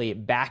officially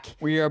back.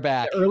 We are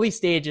back. The early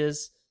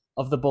stages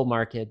of the bull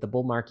market. The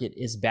bull market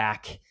is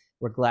back.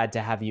 We're glad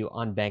to have you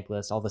on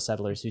Bankless, all the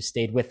settlers who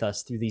stayed with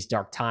us through these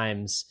dark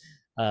times.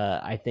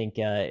 I think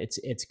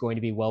it's going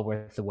to be well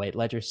worth the wait.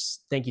 Ledger,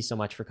 thank you so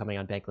much for coming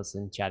on Bankless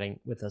and chatting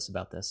with us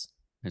about this.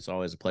 It's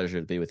always a pleasure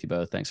to be with you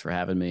both. Thanks for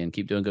having me, and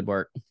keep doing good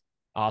work.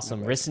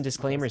 Awesome. Risks and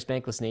disclaimers,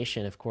 Bankless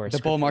Nation, of course. The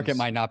bull market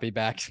might not be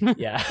back.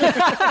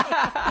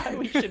 Yeah.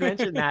 We should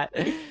mention that.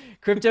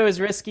 Crypto is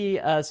risky,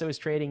 so is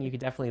trading. You could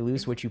definitely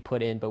lose what you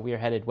put in, but we are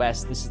headed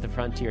west. This is the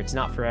frontier. It's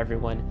not for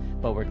everyone,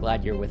 but we're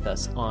glad you're with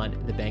us on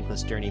the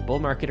Bankless journey. Bull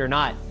market or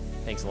not,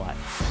 thanks a lot.